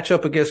got a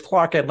matchup against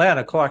Clark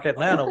Atlanta. Clark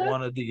Atlanta,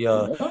 one of the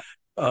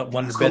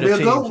better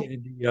teams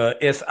in the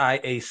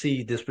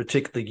SIAC this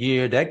particular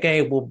year. That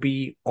game will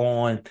be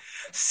on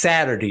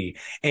Saturday.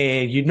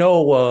 And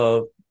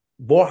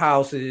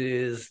Morehouse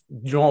is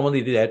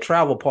normally that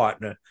travel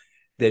partner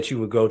that you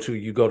would go to.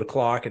 You go to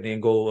Clark and then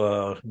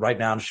go right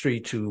down the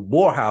street to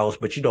Morehouse.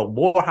 But,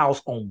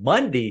 Morehouse on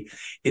Monday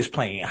is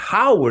playing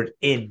Howard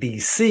in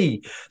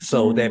D.C.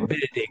 So that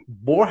Benedict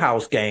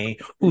Morehouse game,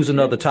 who's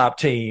another top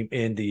team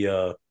in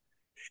the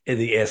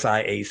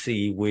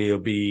SIAC, will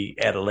be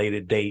at a later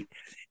date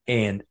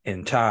and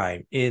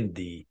time in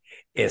the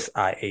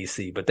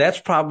SIAC. But that's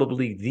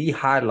probably the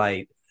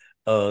highlight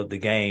of the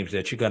games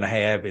that you're going to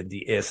have in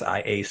the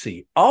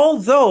SIAC.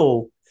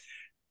 Although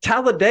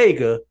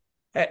Talladega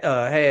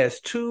has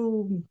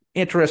 2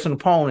 interesting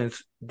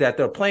opponents that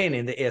they're playing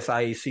in the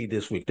SIAC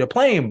this week. They're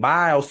playing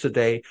Miles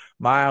today.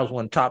 Miles,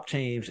 one of the top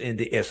teams in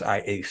the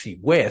SIAC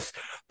West.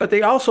 But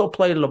they also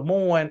play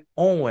Lemoyne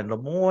Owen.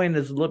 Lemoyne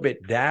is a little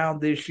bit down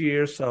this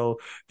year, so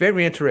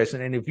very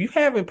interesting. And if you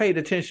haven't paid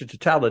attention to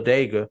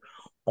Talladega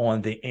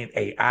on the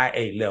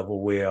NAIA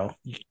level, well,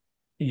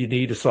 you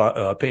need to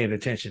start paying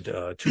attention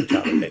to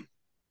Talladega.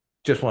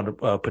 Just want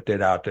to put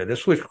that out there.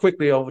 Let's switch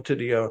quickly over to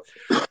the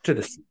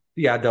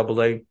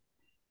CIAA.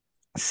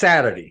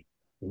 Saturday,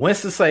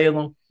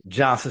 Winston-Salem,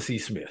 Johnson C.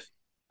 Smith.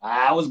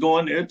 I was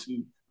going there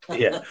too.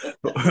 Yeah.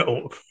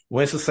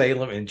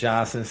 Winston-Salem and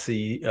Johnson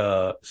C.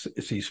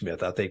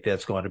 Smith. I think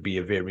that's going to be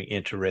a very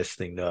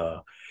interesting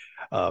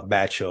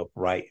matchup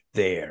right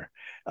there.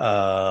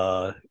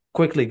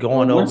 Quickly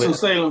going over.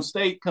 Winston-Salem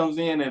State comes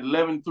in at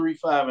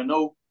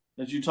 11-3-5-0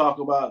 as you talk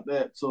about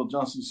that. So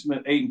Johnson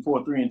Smith 8-4,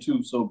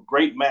 3-2. So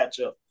great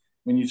matchup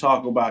when you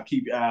talk about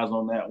keep your eyes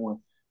on that one.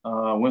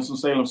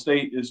 Winston-Salem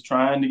State is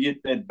trying to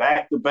get that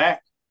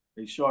back-to-back.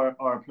 They sure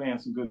are playing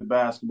some good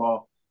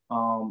basketball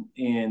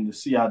in the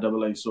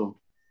CIAA. So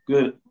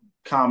good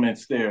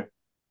comments there.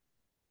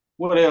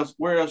 What else?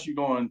 Where else you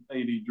going,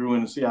 AD Drew,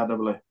 in the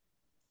CIAA?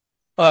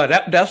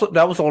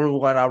 That was the only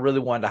one I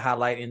really wanted to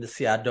highlight in the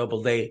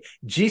CIAA.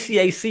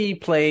 GCAC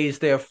plays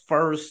their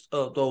first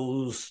of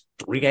those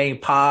 3-game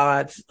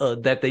pods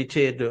that they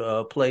tend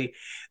to play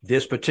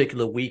this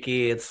particular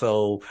weekend.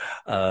 So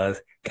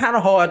kind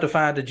of hard to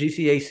find the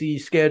GCAC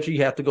schedule.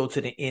 You have to go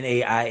to the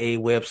NAIA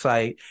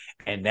website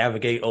and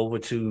navigate over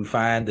to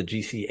find the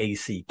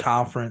GCAC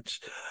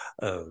conference.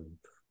 A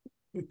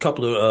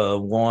couple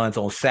of ones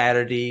on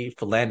Saturday for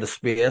Philander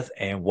Smith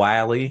and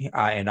Wiley.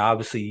 And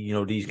obviously,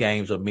 these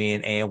games are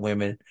men and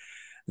women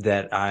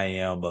that I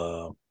am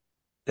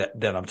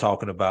that I'm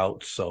talking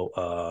about.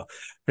 So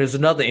there's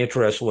another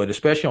interesting one,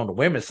 especially on the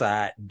women's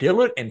side.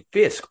 Dillard and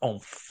Fisk on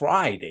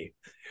Friday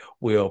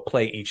will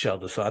play each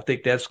other. So I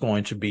think that's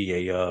going to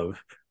be an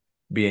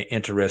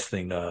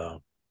interesting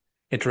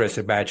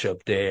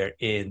matchup there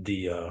in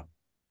the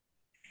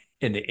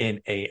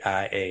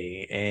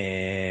NAIA.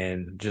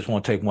 And just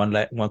want to take one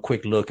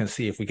quick look and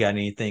see if we got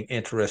anything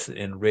interesting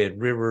in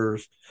Red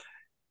Rivers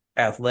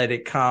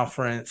Athletic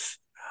Conference.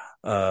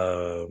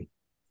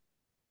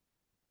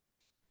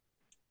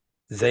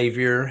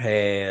 Xavier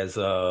has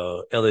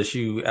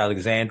LSU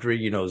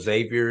Alexandria.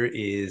 Xavier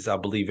is, I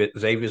believe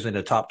Xavier's in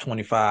the top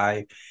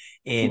 25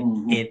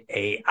 in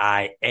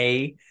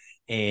NAIA,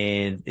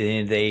 and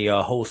then they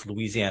host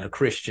Louisiana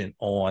Christian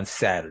on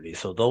Saturday.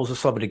 So those are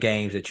some of the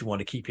games that you want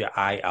to keep your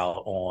eye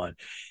out on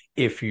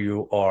if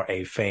you are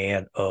a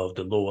fan of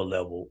the lower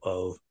level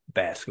of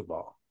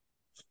basketball.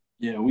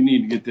 Yeah, we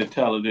need to get that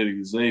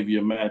Talladega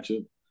Xavier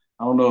matchup.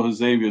 I don't know if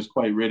Xavier is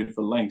quite ready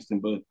for Langston,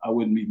 but I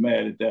wouldn't be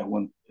mad at that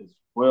one as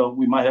well.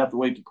 We might have to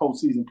wait to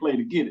postseason play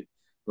to get it.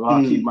 So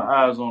I'll keep my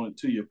eyes on it,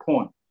 to your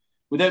point.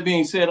 With that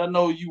being said, I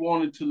know you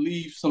wanted to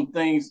leave some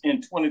things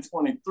in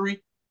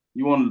 2023.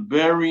 You wanted to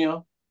bury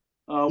them.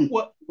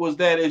 What was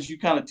that, as you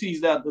kind of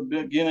teased out at the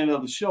beginning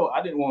of the show?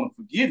 I didn't want to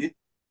forget it.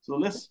 So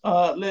let's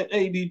let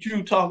A.D.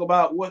 Drew talk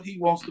about what he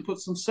wants to put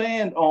some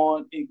sand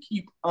on and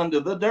keep under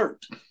the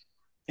dirt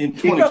in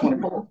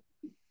 2024.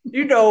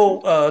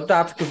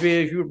 Dr.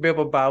 Cavil, if you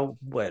remember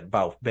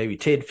about maybe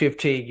 10,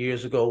 15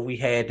 years ago, we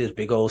had this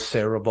big old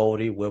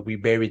ceremony where we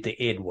buried the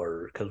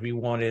N-word because we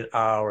wanted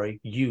our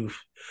youth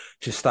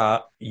to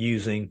stop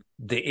using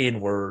the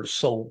N-word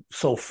so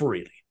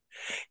freely.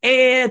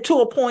 And to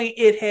a point,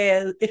 it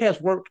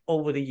has worked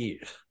over the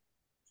years.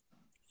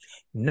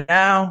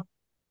 Now,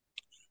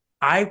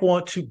 I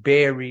want to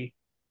bury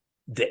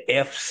the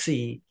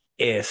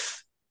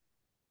FCS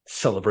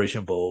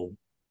Celebration Bowl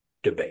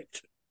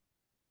debate.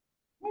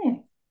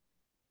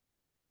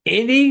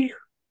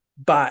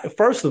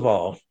 First of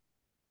all,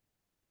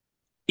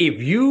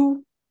 if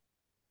you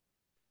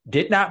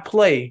did not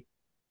play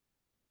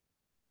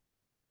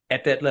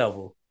at that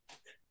level,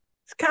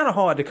 it's kind of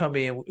hard to come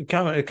in. With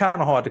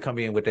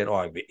that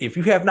argument. If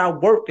you have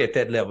not worked at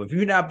that level, if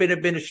you've not been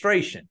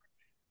administration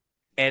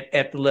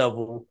at the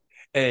level,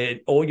 and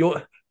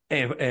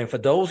for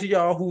those of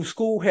y'all whose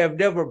school have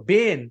never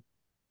been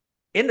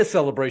in the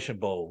Celebration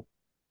Bowl,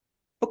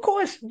 of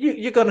course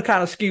you're going to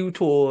kind of skew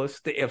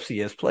towards the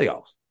FCS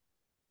playoffs.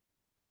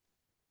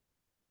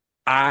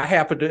 I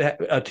happen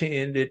to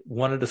attend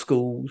one of the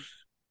schools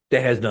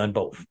that has done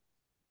both.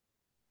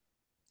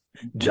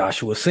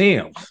 Joshua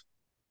Sims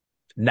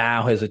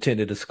now has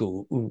attended a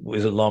school,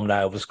 is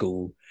alumni of a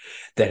school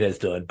that has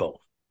done both.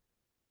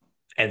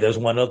 And there's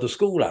one other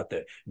school out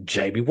there,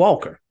 J.B.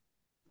 Walker,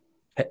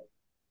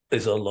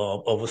 is an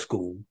alum of a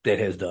school that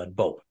has done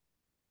both.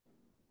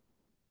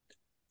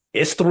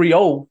 It's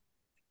 3-0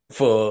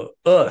 for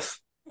us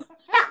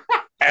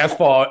as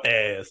far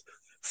as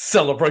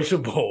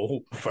Celebration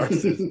Bowl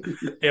versus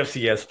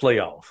FCS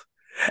playoffs.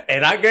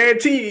 And I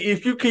guarantee you,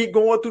 if you keep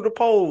going through the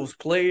polls,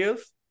 players,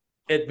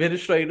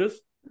 administrators,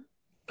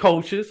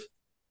 coaches,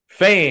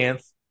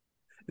 fans,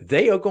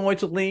 they are going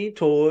to lean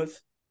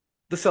towards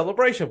the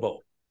Celebration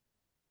Bowl.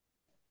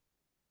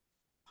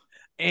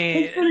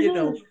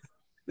 And,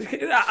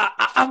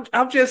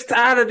 I'm just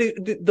tired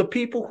of the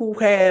people who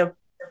have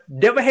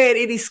never had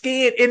any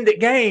skin in the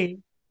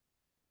game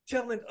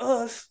telling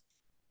us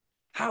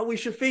how we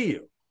should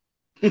feel.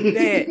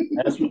 That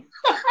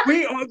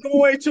we are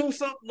going to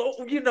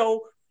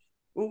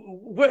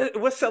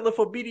we're selling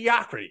for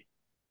mediocrity.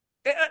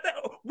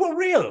 We're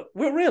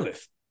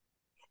realists.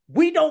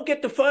 We don't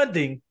get the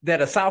funding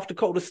that a South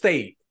Dakota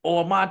State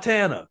or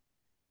Montana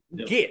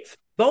gets.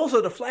 Those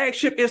are the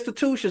flagship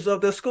institutions of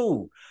their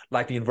school,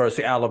 like the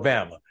University of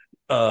Alabama,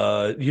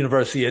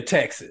 University of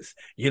Texas,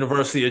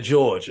 University of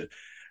Georgia,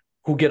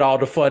 who get all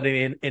the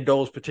funding in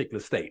those particular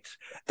states.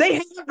 They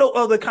have no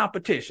other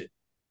competition.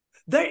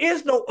 There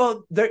is no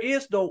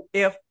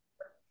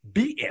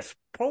FBS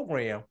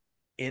program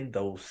in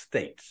those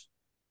states.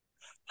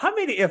 How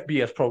many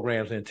FBS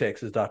programs in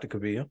Texas, Dr.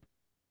 Cavil?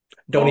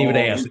 Don't even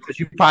answer, because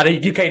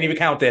you can't even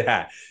count that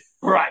high.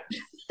 Right.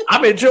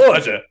 I'm in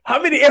Georgia.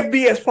 How many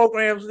FBS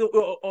programs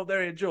are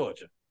there in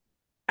Georgia?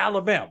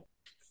 Alabama,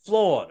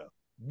 Florida,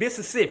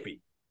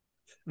 Mississippi,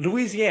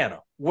 Louisiana,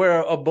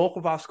 where a bulk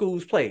of our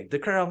schools play, the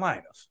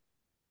Carolinas.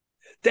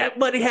 That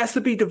money has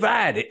to be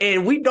divided.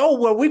 And we know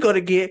where we're going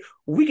to get.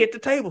 We get the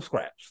table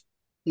scraps.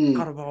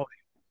 Out of all,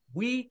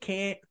 we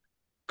can't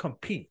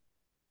compete.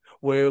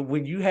 Where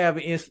when you have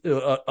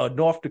a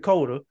North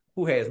Dakota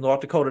who has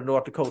North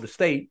Dakota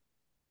State,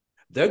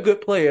 they're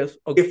good players,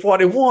 will get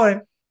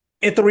 41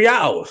 in 3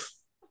 hours.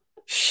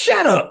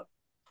 Shut up.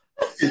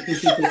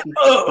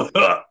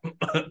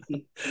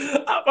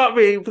 I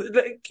mean,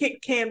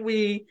 can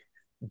we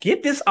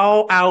get this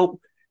all out?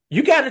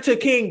 You got it to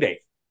King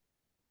Day.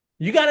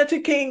 You got it to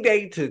King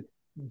Day to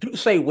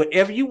say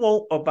whatever you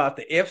want about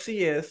the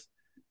FCS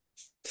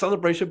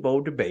Celebration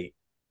Bowl debate,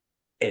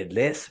 and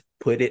let's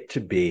put it to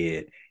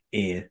bed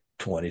in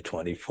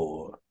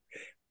 2024.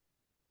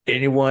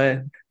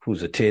 Anyone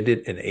who's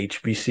attended an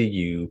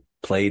HBCU,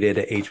 played at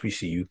an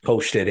HBCU,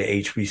 coached at an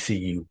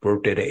HBCU,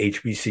 worked at an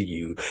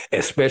HBCU,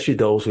 especially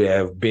those who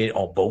have been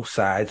on both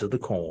sides of the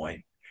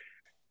coin,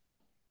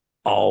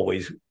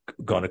 always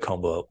going to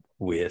come up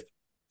with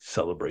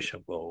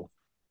Celebration Bowl.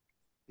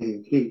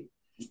 Mm-hmm.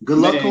 Good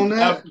luck on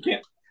that.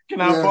 Can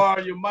I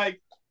borrow your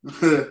mic,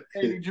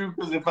 Hey Drew?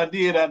 Because if I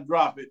did, I'd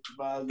drop it.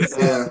 That was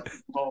a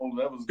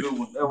good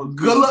one. That was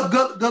good luck.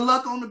 Good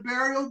luck on the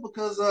burial,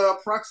 because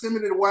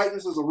proximity to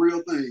whiteness is a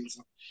real thing.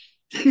 So.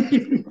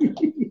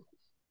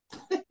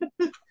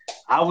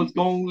 I was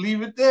going to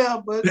leave it there,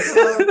 but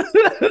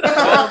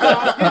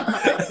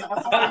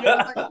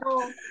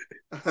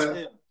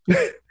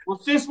well,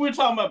 since we're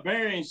talking about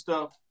burying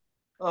stuff,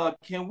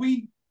 can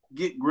we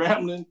get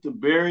Grambling to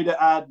bury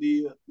the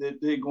idea that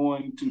they're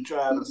going to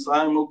try to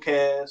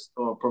simulcast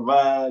or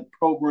provide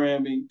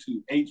programming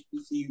to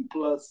HBCU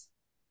Plus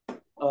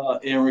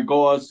in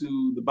regards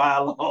to the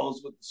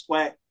bylaws with the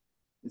SWAC?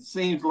 It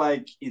seems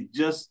like it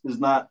just is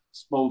not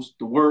supposed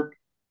to work.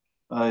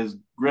 As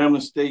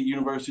Grambling State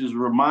University is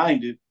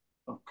reminded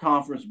of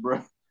conference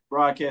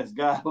broadcast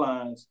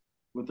guidelines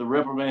with the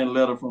reprimand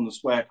letter from the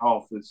SWAC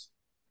office.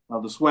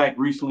 The SWAC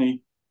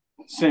recently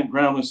sent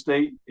Grambling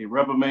State a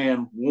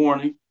reprimand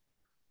warning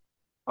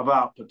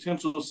about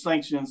potential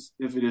sanctions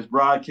if it is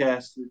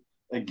broadcasted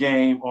a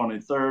game on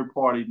a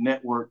third-party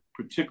network,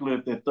 particularly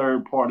if that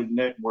third-party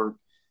network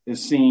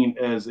is seen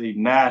as a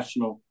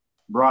national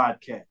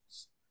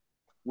broadcast.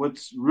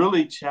 What's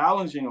really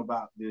challenging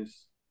about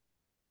this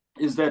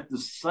is that the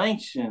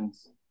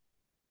sanctions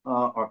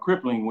are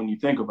crippling when you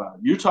think about it.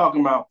 You're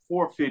talking about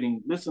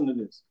forfeiting, listen to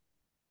this,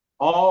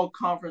 all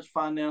conference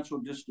financial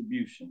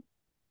distribution,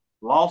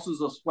 losses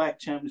of SWAC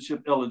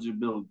championship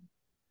eligibility,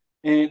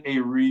 and a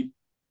recouping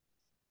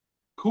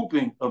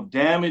of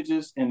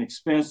damages and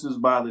expenses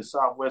by the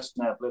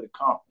Southwestern Athletic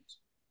Conference.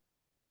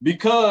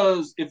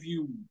 Because if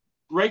you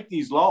break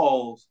these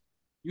laws,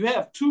 you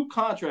have two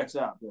contracts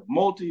out there,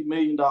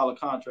 multi-million-dollar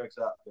contracts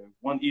out there,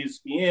 one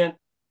ESPN,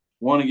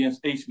 one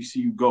against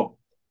HBCU Go.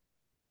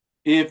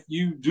 If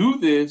you do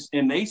this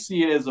and they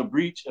see it as a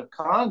breach of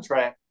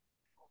contract,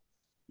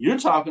 you're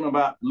talking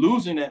about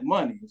losing that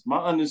money. It's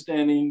my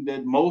understanding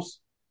that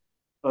most,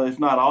 if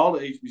not all, the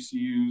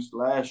HBCUs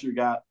last year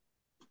got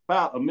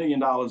about $1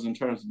 million in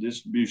terms of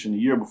distribution. The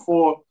year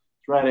before,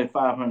 it's right at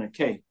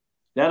 $500K.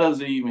 That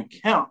doesn't even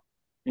count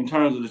in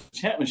terms of the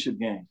championship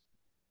game.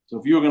 So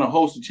if you're going to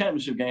host a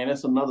championship game,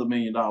 that's another $1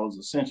 million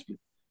essentially.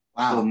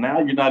 Wow. So now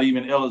you're not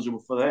even eligible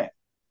for that.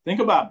 Think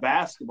about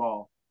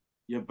basketball.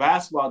 Your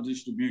basketball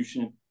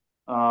distribution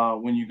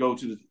when you go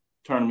to the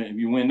tournament, if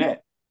you win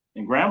that.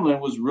 And Grambling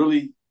was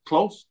really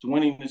close to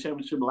winning the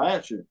championship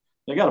last year.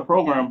 They got a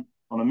program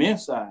on the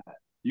men's side.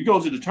 You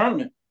go to the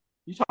tournament,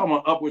 you're talking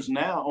about upwards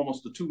now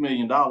almost to $2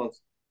 million. Now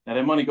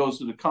that money goes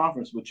to the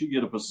conference, but you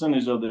get a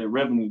percentage of the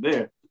revenue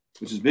there,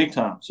 which is big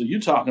time. So you're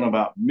talking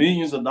about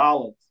millions of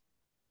dollars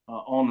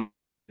on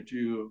that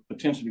you're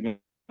potentially going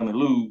to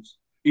lose,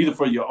 either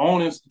for your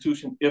own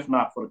institution, if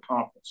not for the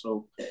conference.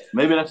 So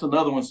maybe that's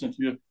another one, since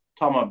you're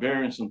talking about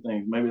burying some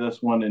things. Maybe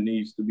that's one that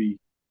needs to be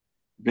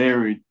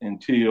buried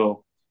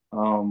until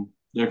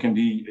there can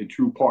be a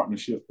true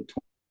partnership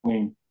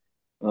between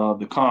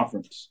the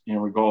conference in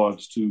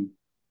regards to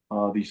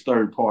these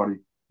third-party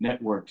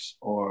networks,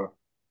 or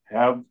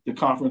have the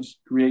conference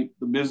create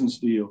the business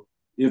deal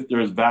if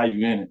there's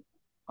value in it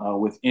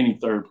with any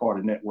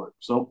third-party network.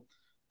 So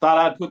thought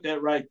I'd put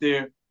that right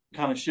there,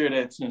 kind of share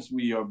that since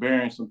we are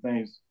burying some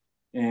things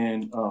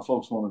and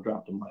folks want to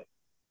drop the mic.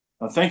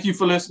 Thank you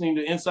for listening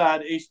to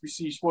Inside the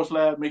HBC Sports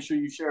Lab. Make sure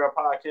you share our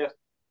podcast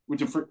with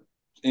your friends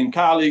and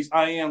colleagues.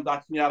 I am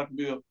Dr. Kenyatta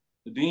Cavil,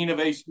 the Dean of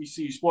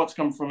HBC Sports,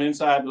 coming from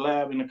inside the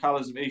lab in the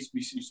College of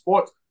HBC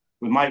Sports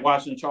with Mike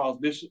Washington and Charles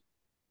Bishop.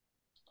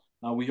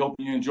 We hope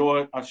you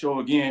enjoyed our show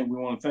again. We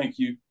want to thank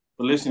you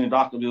for listening to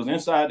Dr. Bill's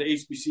Inside the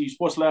HBC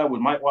Sports Lab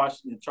with Mike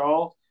Washington and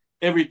Charles.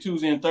 Every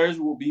Tuesday and Thursday,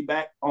 we'll be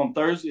back on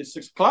Thursday at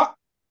 6 o'clock.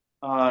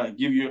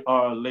 Give you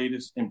our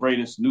latest and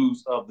greatest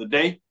news of the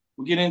day.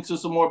 We'll get into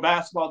some more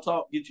basketball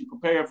talk, get you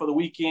prepared for the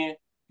weekend,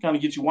 kind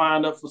of get you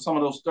wind up for some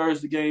of those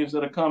Thursday games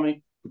that are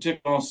coming,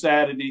 particularly on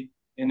Saturday,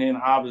 and then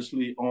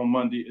obviously on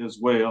Monday as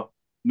well.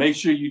 Make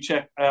sure you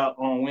check out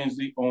on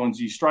Wednesday ONG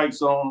Strike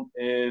Zone,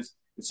 as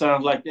it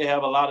sounds like they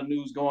have a lot of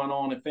news going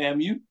on at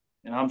FAMU,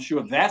 and I'm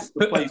sure that's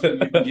the place where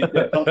you can get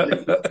that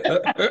update.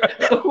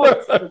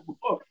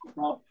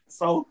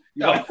 So,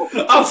 you know,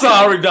 I'm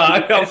sorry,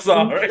 Doc. I'm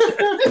sorry.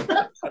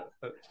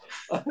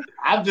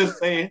 I'm just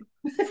saying,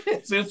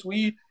 since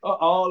we are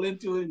all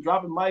into it and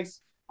dropping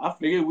mics, I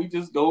figured we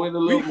just go in a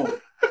little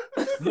more.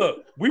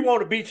 Look, we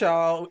want to beat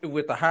y'all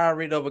with the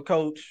hiring of a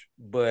coach,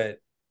 but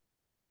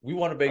we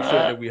want to make sure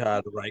that we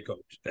hire the right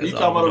coach. We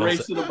talking about a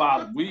race to the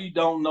bottom. We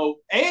don't know.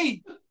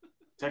 Hey,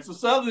 Texas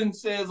Southern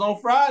says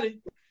on Friday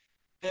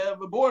they have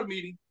a board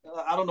meeting.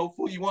 I don't know,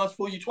 fool you once,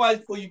 fool you twice,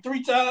 fool you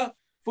three times,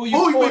 fool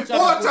you four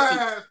times.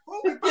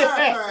 Fool me five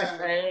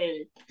times.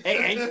 Hey,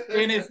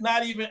 and it's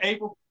not even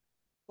April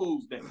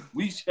Fool's Day.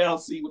 We shall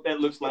see what that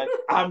looks like.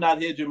 I'm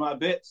not hedging my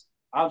bets.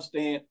 I'm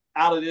staying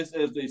out of this,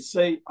 as they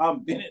say.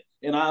 I'm in it,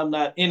 and I'm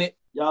not in it.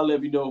 Y'all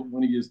let me know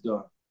when it gets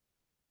done.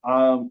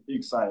 I'm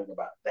excited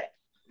about that.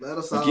 Let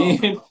us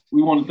Again,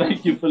 we want to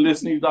thank you for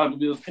listening to Dr.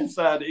 Bill's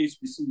Inside the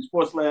HBCU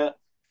Sports Lab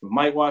with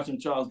Mike Washington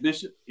and Charles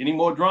Bishop. Any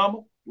more drama?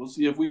 We'll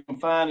see if we can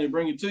find and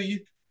bring it to you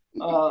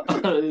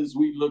as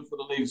we look for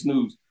the latest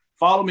news.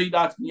 Follow me,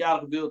 Dr.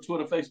 Kenyatta Cavil,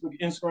 Twitter, Facebook,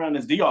 Instagram.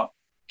 That's Dr.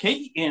 Kenyatta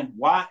Cavil.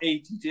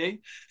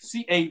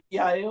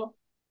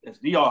 That's Dr.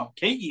 Kenyatta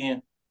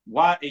Cavil.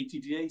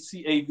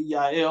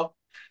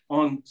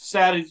 On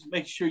Saturdays,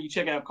 make sure you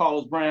check out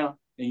Carlos Brown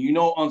And you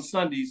know, on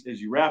Sundays,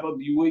 as you wrap up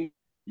your week,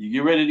 you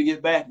get ready to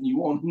get back and you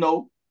want to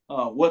know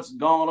what's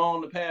gone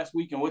on the past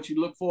week and what you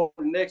look for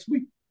next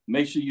week.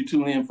 Make sure you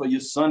tune in for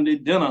your Sunday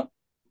dinner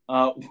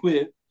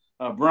with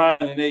Brian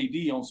and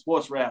AD on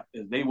Sports Wrap,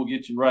 as they will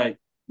get you right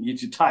and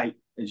get you tight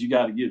as you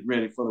got to get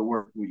ready for the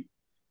work week.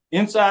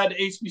 Inside the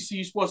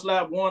HBCU Sports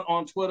Lab 1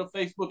 on Twitter,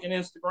 Facebook, and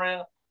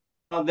Instagram.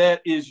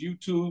 That is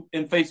YouTube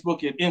and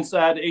Facebook at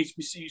Inside the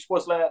HBCU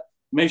Sports Lab.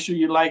 Make sure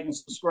you like and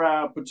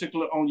subscribe,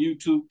 particularly on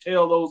YouTube.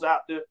 Tell those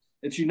out there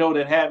that you know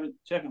that haven't.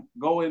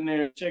 Go in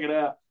there, check it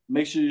out.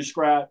 Make sure you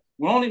subscribe.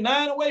 We're only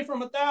 9 away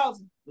from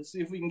 1,000. Let's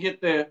see if we can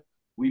get there.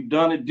 We've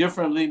done it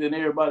differently than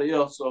everybody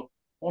else, so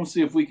I want to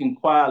see if we can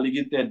quietly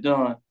get that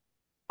done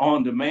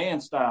on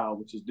demand style,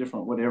 which is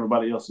different what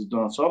everybody else has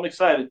done. So I'm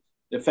excited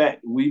the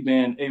fact that we've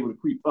been able to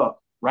creep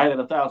up right at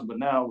 1,000, but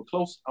now we're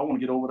close. I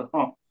want to get over the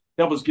hump.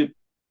 Help us get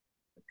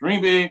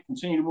dream big,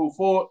 continue to move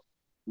forward.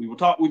 We will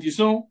talk with you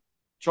soon.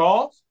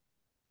 Charles?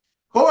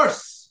 Of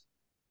course.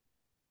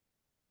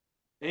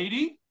 AD?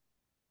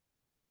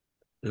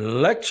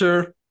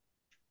 Lecture.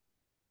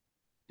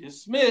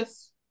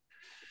 Dismiss.